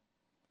him.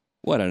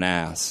 What an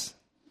ass.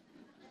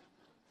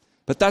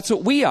 But that's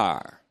what we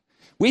are.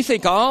 We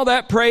think all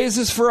that praise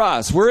is for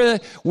us.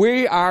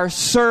 We are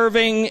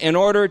serving in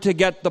order to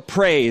get the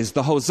praise,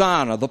 the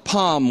hosanna, the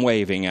palm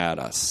waving at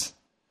us.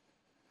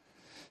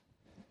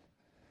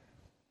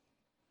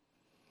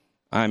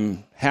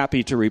 I'm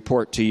happy to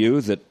report to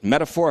you that,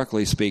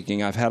 metaphorically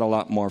speaking, I've had a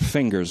lot more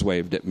fingers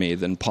waved at me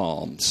than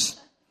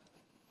palms.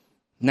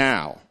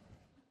 Now,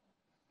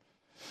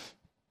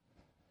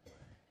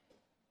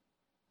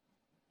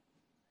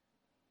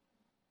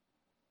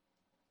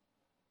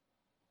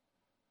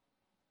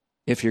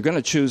 if you're going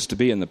to choose to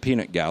be in the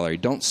peanut gallery,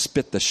 don't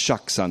spit the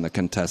shucks on the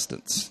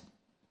contestants.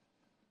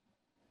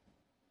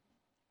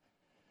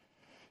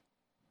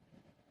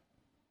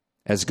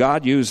 As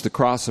God used the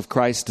cross of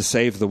Christ to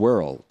save the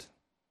world,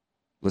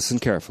 listen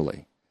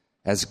carefully,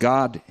 as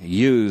God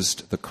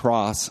used the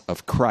cross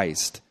of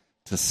Christ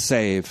to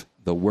save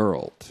the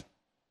world,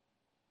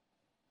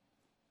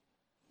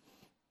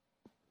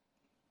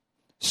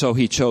 so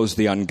he chose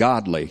the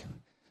ungodly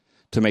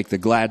to make the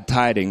glad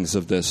tidings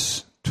of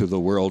this to the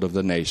world of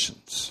the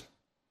nations.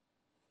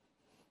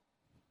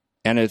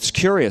 And it's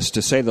curious,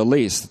 to say the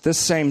least, that this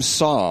same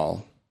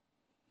Saul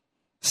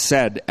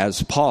said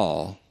as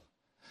Paul,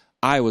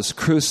 "I was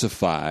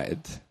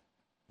crucified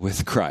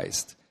with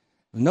Christ."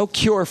 No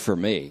cure for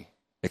me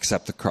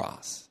except the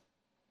cross.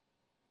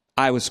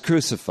 I was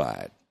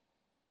crucified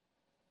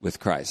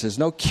with Christ. There's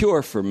no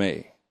cure for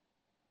me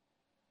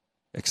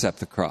except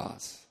the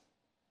cross.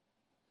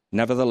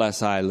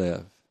 Nevertheless, I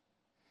live.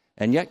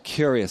 And yet,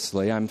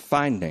 curiously, I'm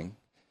finding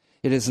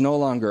it is no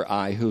longer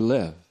I who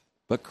live,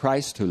 but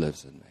Christ who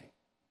lives in me.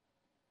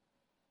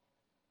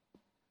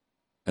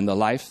 And the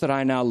life that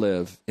I now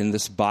live in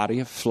this body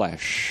of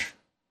flesh,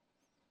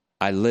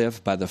 I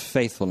live by the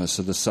faithfulness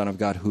of the Son of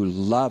God who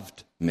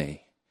loved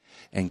me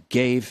and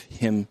gave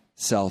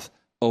himself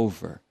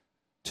over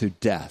to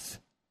death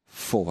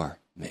for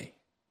me.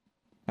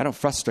 I don't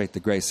frustrate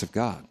the grace of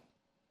God.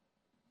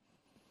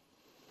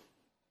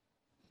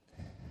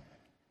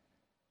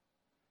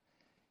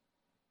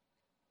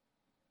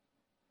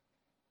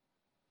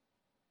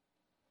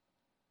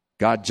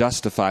 God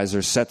justifies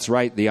or sets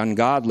right the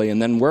ungodly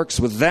and then works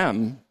with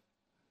them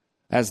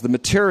as the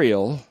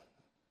material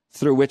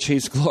through which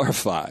he's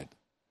glorified.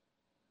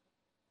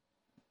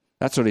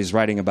 That's what he's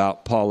writing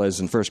about, Paul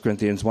is in 1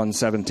 Corinthians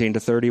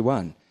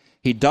 1:17-31.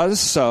 He does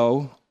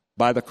so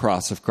by the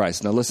cross of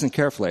Christ. Now listen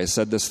carefully. I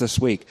said this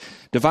week.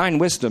 Divine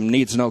wisdom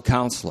needs no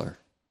counselor.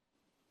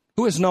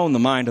 Who has known the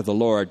mind of the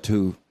Lord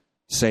to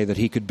say that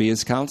he could be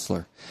his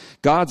counselor?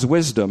 God's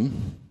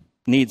wisdom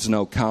needs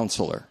no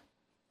counselor,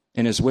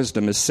 and his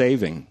wisdom is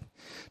saving.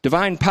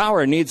 Divine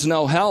power needs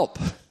no help.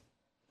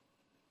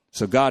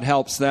 So God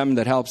helps them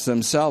that helps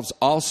themselves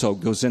also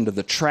goes into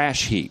the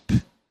trash heap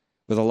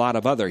with a lot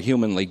of other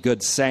humanly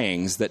good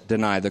sayings that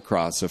deny the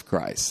cross of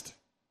Christ.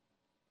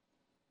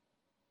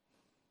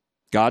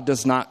 God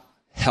does not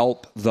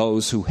help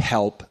those who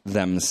help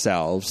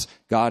themselves.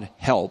 God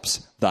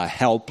helps the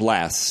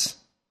helpless.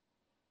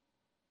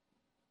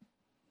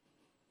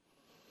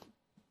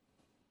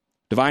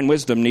 Divine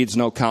wisdom needs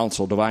no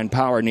counsel. Divine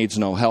power needs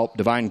no help.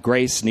 Divine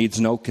grace needs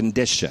no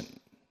condition,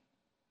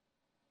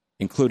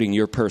 including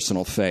your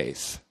personal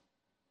faith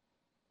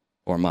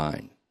or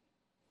mine.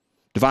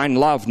 Divine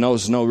love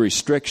knows no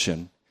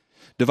restriction.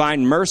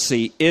 Divine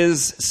mercy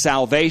is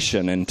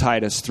salvation in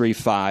Titus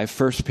 3:5,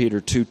 1 Peter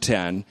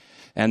 2:10,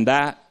 and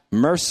that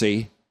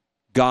mercy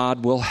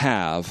God will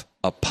have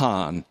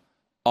upon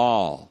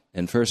all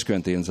in 1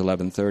 Corinthians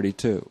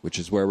 11:32, which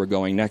is where we're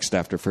going next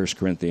after 1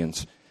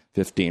 Corinthians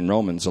 15,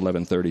 Romans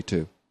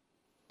 11:32.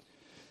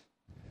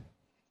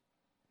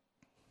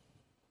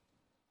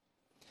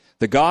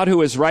 The God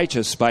who is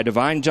righteous by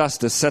divine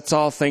justice sets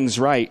all things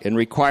right and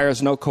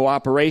requires no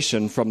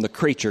cooperation from the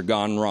creature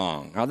gone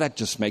wrong. Now that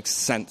just makes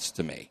sense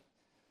to me.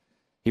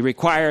 He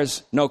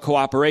requires no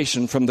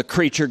cooperation from the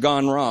creature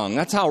gone wrong.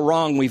 That's how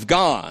wrong we've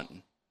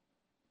gone.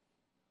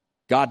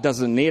 God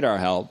doesn't need our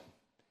help.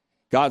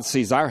 God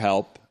sees our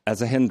help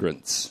as a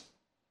hindrance.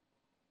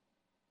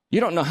 You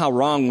don't know how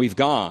wrong we've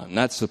gone.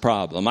 That's the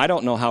problem. I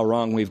don't know how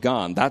wrong we've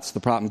gone. That's the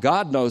problem.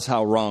 God knows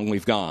how wrong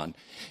we've gone.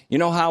 You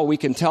know how we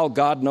can tell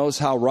God knows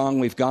how wrong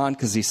we've gone?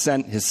 Because he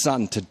sent his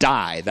son to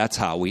die. That's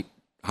how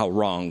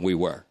wrong we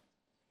were.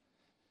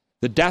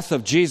 The death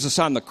of Jesus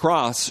on the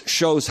cross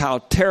shows how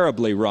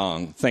terribly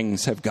wrong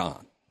things have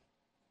gone.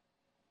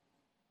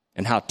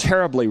 And how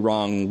terribly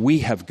wrong we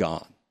have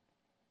gone.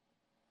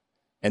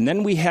 And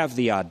then we have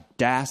the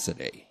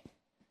audacity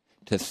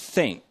to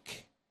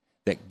think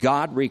that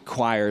God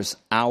requires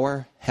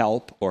our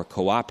help or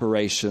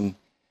cooperation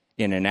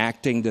in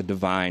enacting the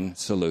divine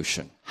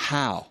solution.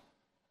 How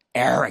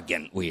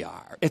arrogant we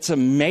are. It's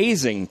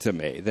amazing to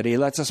me that he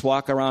lets us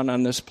walk around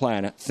on this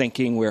planet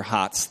thinking we're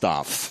hot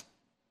stuff.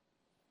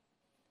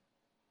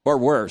 Or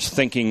worse,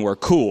 thinking we're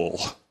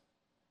cool.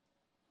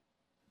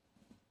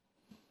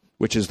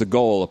 Which is the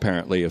goal,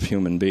 apparently, of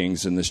human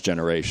beings in this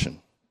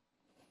generation.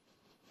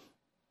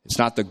 It's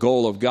not the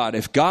goal of God.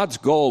 If God's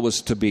goal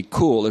was to be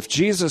cool, if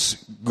Jesus'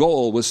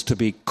 goal was to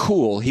be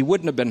cool, he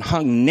wouldn't have been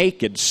hung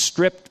naked,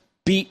 stripped,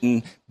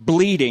 beaten,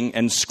 bleeding,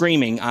 and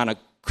screaming on a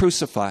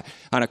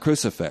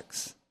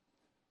crucifix.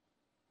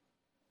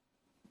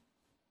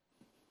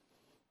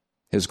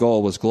 His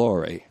goal was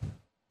glory,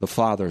 the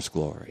Father's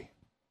glory.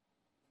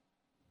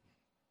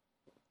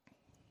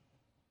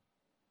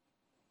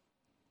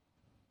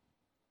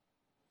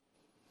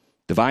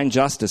 Divine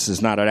justice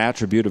is not an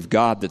attribute of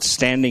God that's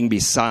standing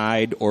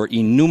beside or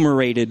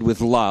enumerated with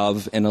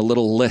love in a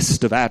little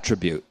list of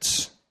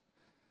attributes.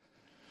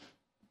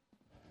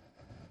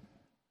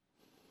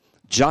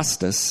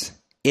 Justice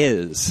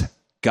is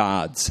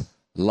God's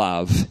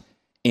love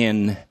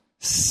in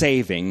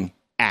saving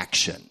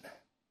action.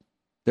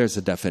 There's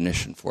a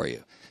definition for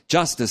you.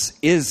 Justice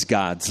is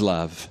God's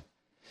love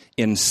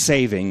in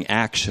saving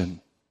action.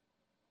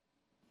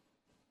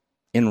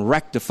 In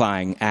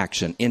rectifying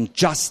action, in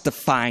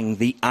justifying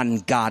the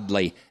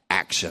ungodly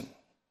action.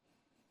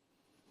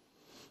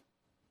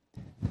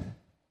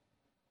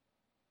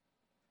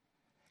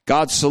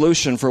 God's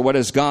solution for what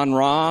has gone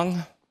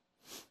wrong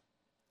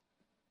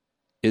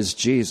is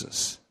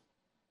Jesus.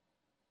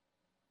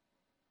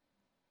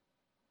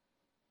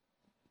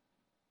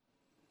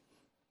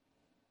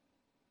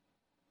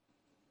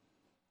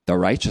 The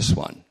righteous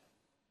one.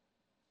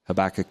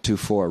 Habakkuk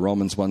 2:4,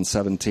 Romans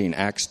 1:17,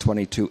 Acts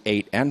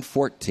 22:8 and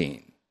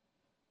 14.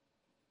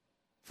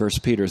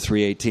 1 Peter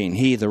 3:18,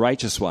 he, the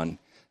righteous one,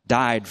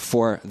 died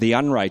for the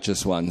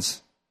unrighteous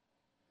ones,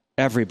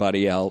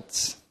 everybody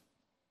else,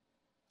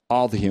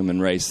 all the human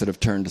race that have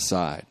turned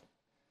aside,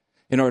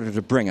 in order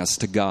to bring us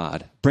to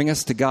God. Bring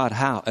us to God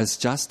how? As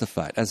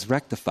justified, as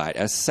rectified,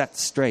 as set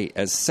straight,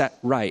 as set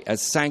right,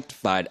 as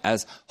sanctified,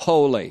 as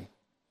holy.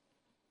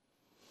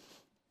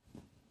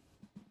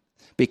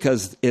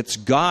 Because it's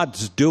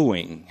God's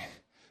doing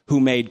who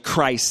made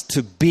Christ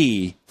to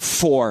be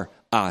for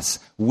us.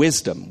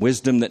 Wisdom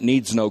that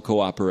needs no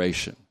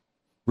cooperation.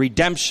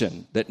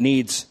 Redemption that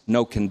needs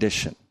no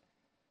condition.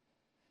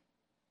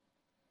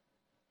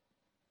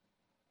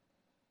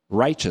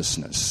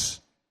 Righteousness,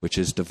 which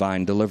is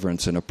divine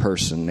deliverance in a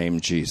person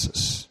named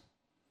Jesus.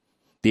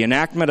 The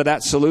enactment of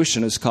that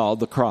solution is called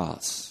the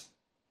cross.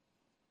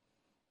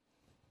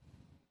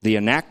 The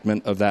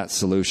enactment of that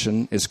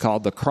solution is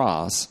called the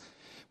cross,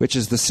 which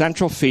is the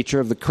central feature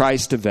of the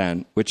Christ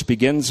event, which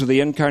begins with the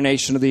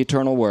incarnation of the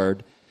eternal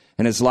Word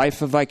and his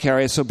life of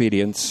vicarious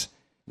obedience,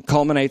 and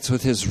culminates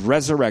with his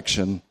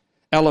resurrection,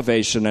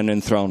 elevation, and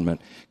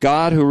enthronement.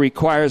 God, who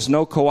requires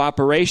no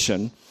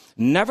cooperation,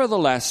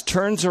 nevertheless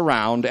turns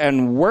around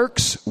and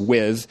works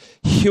with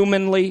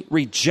humanly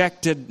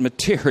rejected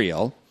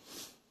material.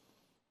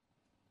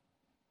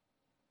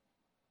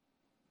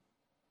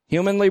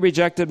 Humanly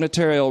rejected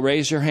material,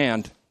 raise your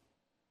hand.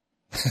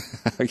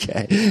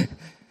 Okay.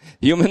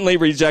 Humanly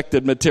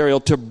rejected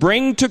material to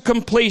bring to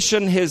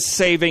completion his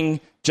saving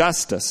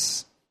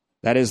justice.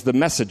 That is the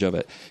message of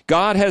it.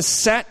 God has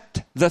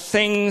set the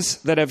things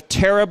that have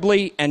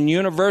terribly and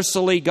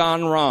universally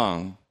gone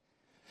wrong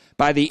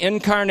by the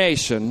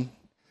incarnation,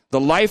 the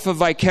life of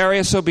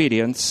vicarious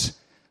obedience,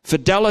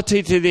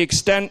 fidelity to the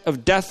extent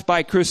of death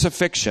by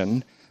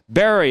crucifixion,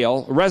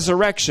 burial,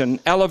 resurrection,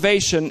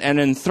 elevation,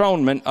 and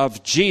enthronement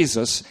of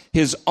Jesus,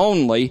 his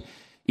only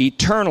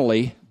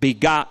eternally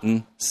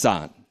begotten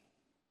Son.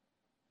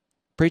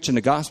 Preaching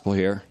the gospel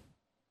here.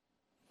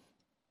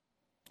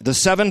 The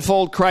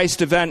sevenfold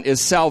Christ event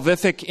is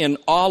salvific in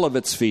all of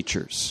its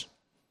features.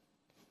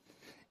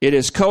 It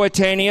is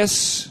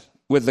coetaneous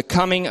with the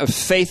coming of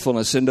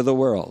faithfulness into the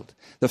world.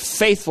 The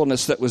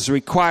faithfulness that was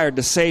required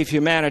to save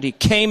humanity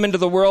came into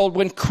the world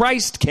when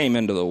Christ came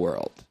into the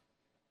world.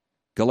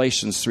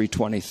 Galatians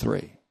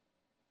 3:23.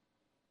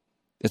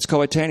 It's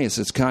coetaneous,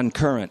 it's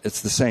concurrent,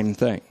 it's the same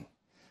thing.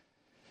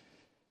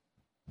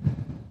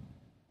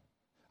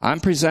 I'm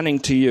presenting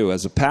to you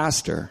as a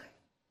pastor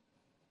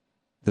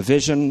the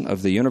vision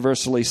of the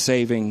universally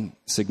saving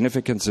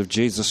significance of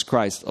Jesus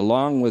Christ,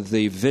 along with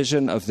the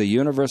vision of the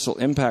universal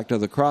impact of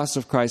the cross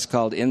of Christ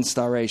called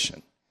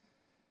instauration,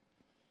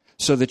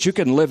 so that you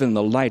can live in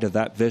the light of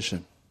that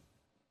vision,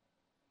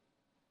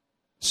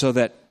 so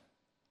that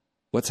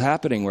What's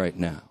happening right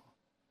now?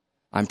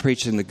 I'm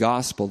preaching the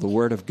gospel, the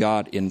word of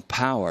God in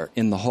power,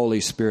 in the Holy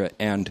Spirit,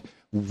 and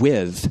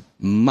with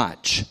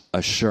much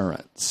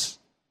assurance.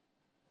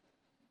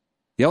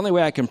 The only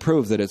way I can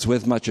prove that it's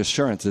with much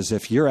assurance is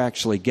if you're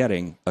actually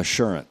getting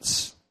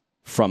assurance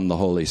from the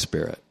Holy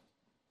Spirit.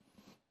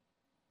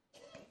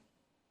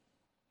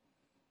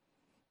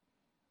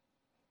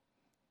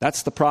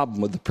 That's the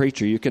problem with the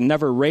preacher. You can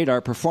never rate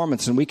our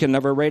performance, and we can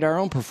never rate our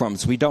own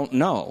performance. We don't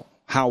know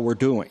how we're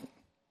doing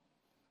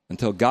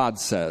until God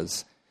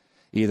says,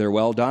 either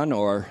well done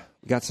or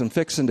we got some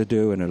fixing to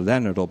do, and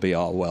then it'll be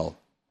all well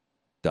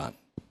done.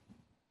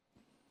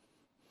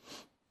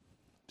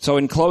 So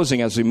in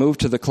closing, as we move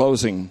to the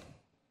closing,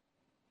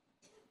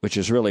 which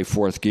is really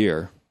fourth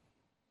gear,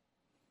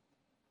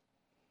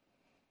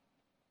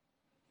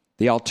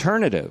 the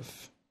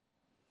alternative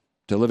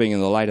to living in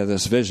the light of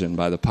this vision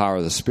by the power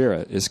of the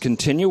Spirit is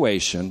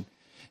continuation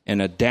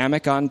in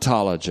Adamic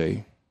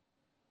ontology,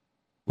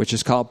 which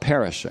is called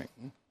perishing.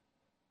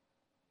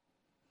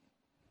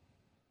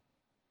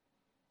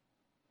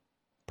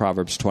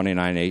 Proverbs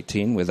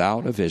 29:18,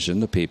 without a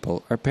vision, the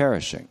people are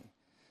perishing.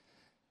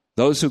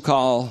 Those who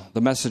call the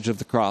message of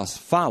the cross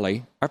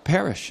folly are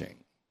perishing.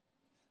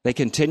 They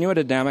continue at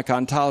Adamic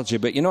ontology,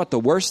 but you know what the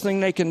worst thing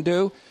they can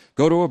do?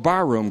 Go to a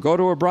bar room, go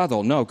to a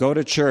brothel. No, go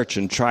to church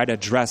and try to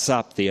dress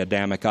up the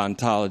Adamic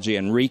ontology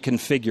and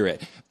reconfigure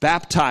it.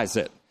 Baptize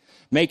it.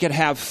 Make it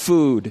have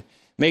food.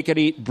 Make it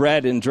eat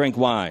bread and drink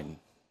wine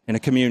in a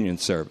communion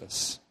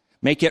service.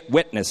 Make it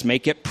witness.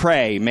 Make it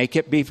pray. Make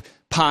it be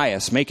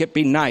pious. Make it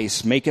be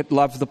nice. Make it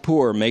love the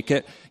poor. Make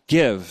it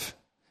give.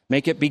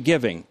 Make it be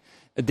giving.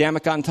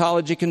 Adamic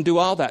ontology can do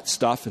all that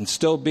stuff and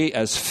still be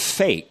as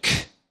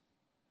fake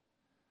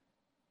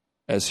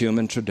as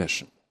human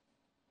tradition.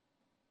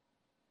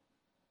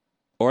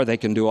 Or they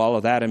can do all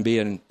of that and be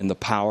in the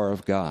power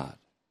of God,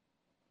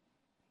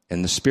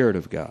 in the Spirit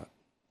of God.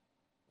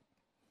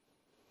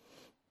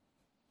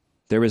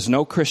 There is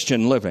no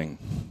Christian living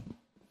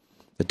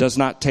that does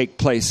not take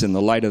place in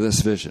the light of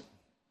this vision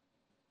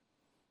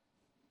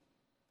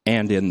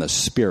and in the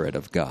Spirit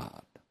of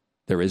God.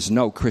 There is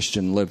no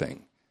Christian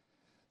living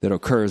that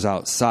occurs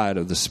outside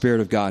of the Spirit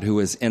of God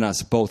who is in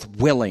us both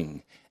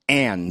willing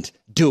and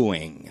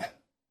doing.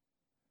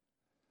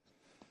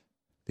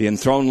 The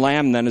enthroned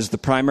Lamb, then, is the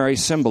primary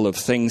symbol of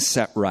things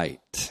set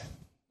right.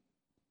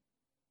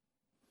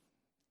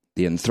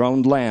 The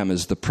enthroned Lamb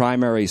is the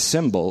primary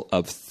symbol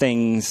of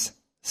things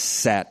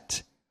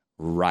set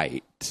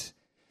right.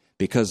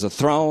 Because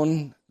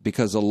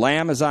a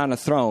lamb is on a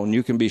throne,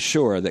 you can be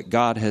sure that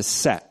God has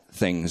set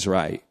things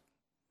right.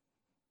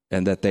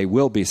 And that they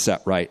will be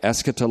set right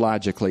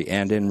eschatologically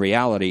and in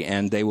reality,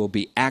 and they will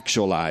be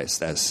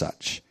actualized as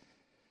such.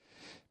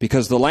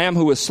 Because the Lamb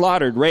who was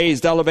slaughtered,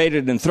 raised,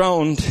 elevated, and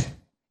enthroned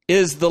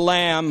is the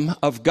Lamb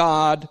of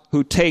God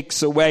who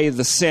takes away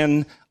the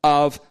sin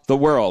of the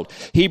world.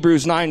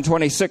 Hebrews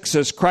 9:26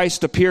 says,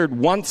 Christ appeared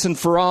once and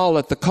for all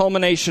at the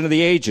culmination of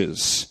the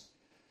ages,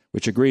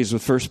 which agrees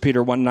with 1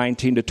 Peter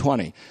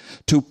 1:19-20,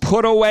 to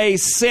put away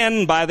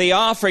sin by the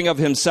offering of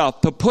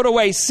himself. To put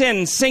away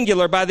sin,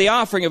 singular, by the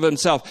offering of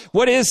himself.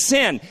 What is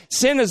sin?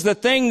 Sin is the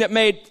thing that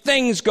made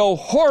things go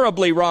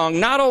horribly wrong,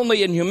 not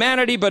only in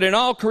humanity, but in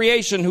all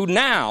creation, who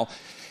now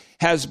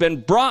has been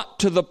brought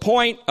to the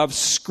point of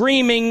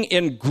screaming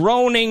in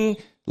groaning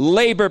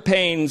labor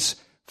pains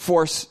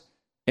for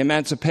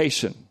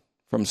emancipation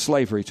from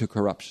slavery to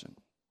corruption.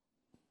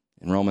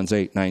 In Romans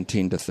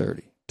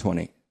 8:19-30,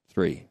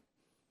 23.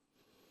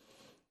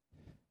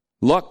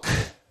 Look,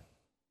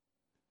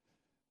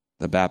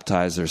 the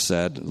baptizer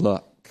said,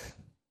 look,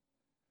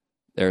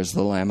 there's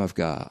the Lamb of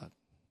God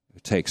who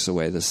takes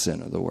away the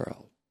sin of the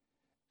world.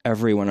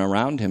 Everyone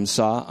around him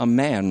saw a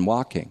man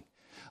walking,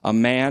 a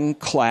man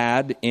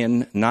clad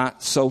in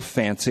not so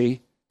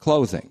fancy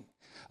clothing,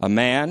 a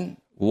man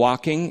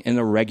walking in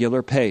a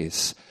regular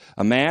pace,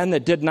 a man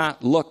that did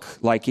not look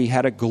like he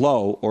had a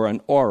glow or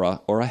an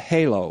aura or a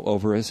halo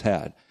over his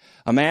head,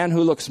 a man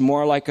who looks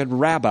more like a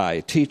rabbi,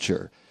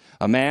 teacher,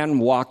 a man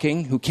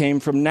walking who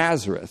came from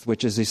Nazareth,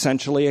 which is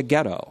essentially a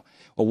ghetto,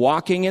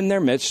 walking in their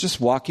midst,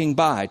 just walking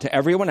by. To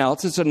everyone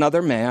else, it's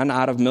another man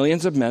out of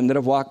millions of men that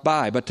have walked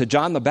by. But to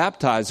John the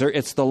Baptizer,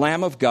 it's the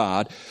Lamb of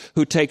God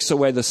who takes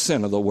away the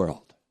sin of the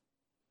world.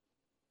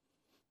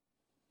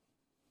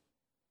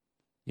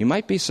 You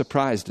might be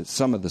surprised at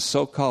some of the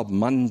so-called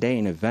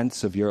mundane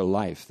events of your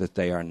life, that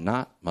they are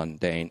not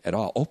mundane at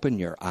all. Open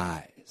your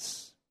eyes.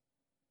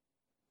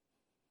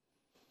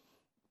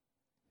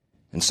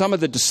 And some of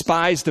the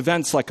despised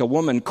events, like a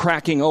woman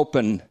cracking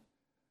open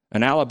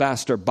an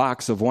alabaster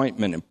box of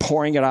ointment and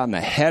pouring it on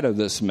the head of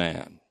this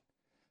man.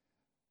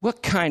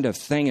 What kind of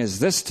thing is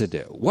this to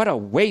do? What a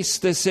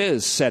waste this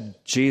is, said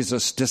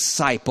Jesus'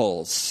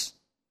 disciples.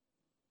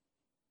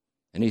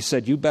 And he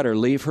said, you better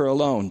leave her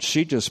alone.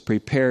 She just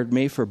prepared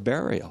me for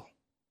burial.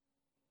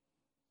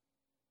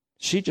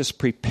 She just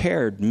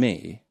prepared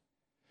me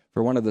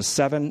for one of the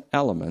 7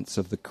 elements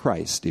of the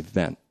Christ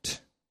event.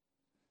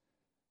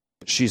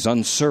 She's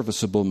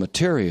unserviceable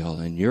material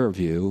in your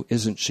view,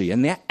 isn't she?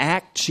 And that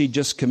act she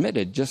just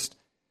committed just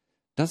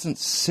doesn't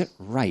sit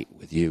right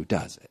with you,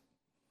 does it?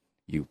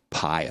 You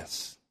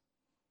pious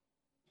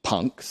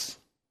punks.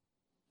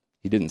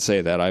 He didn't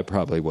say that. I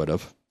probably would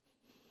have.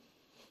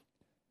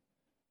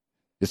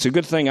 It's a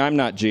good thing I'm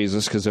not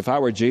Jesus, because if I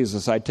were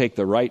Jesus, I'd take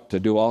the right to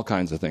do all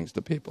kinds of things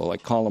to people,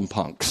 like call them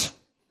punks.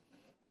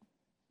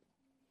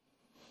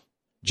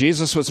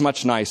 Jesus was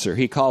much nicer.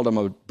 He called them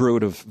a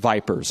brood of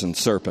vipers and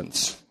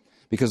serpents,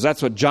 because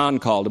that's what John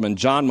called them, and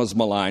John was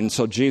maligned,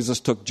 so Jesus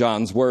took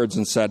John's words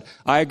and said,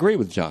 I agree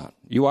with John.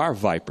 You are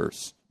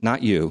vipers,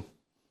 not you.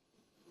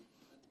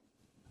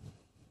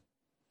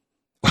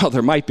 Well,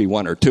 there might be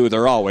one or two.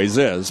 There always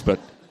is, but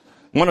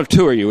one or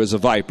two of you is a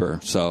viper,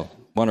 so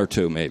one or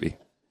two maybe.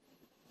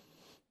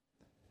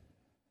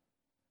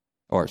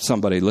 Or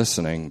somebody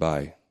listening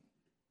by,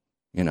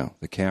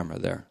 the camera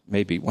there.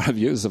 Maybe one of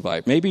you is a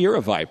viper. Maybe you're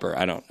a viper.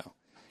 I don't know.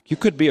 You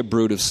could be a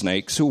brood of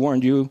snakes. Who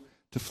warned you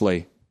to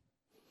flee?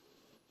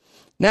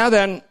 Now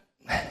then,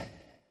 I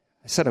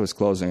said I was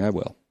closing. I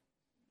will.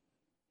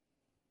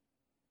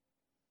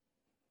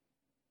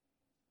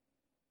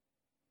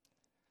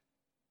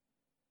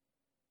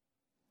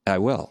 I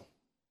will.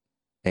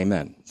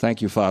 Amen.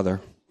 Thank you,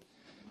 Father.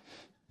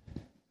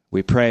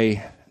 We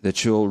pray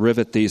that you'll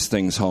rivet these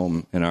things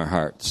home in our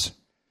hearts,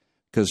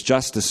 because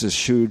justice is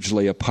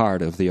hugely a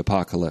part of the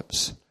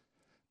apocalypse.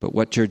 But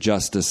what your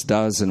justice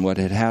does and what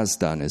it has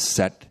done is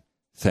set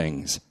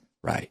things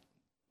right.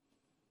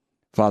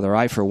 Father,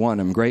 I, for one,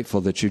 am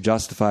grateful that you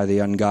justify the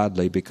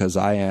ungodly, because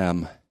I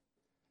am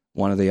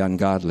one of the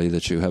ungodly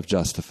that you have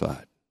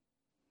justified.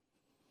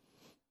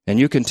 And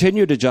you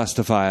continue to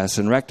justify us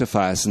and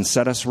rectify us and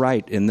set us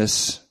right in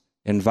this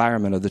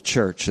environment of the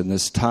church, in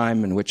this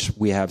time in which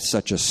we have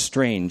such a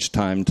strange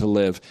time to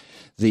live.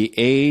 The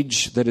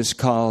age that is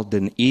called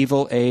an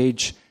evil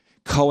age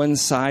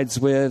coincides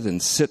with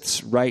and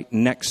sits right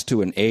next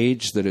to an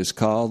age that is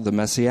called the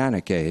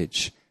Messianic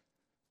age,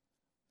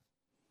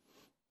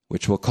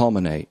 which will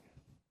culminate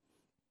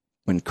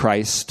when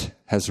Christ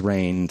has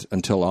reigned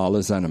until all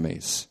his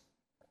enemies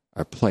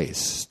are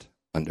placed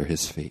under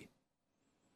his feet.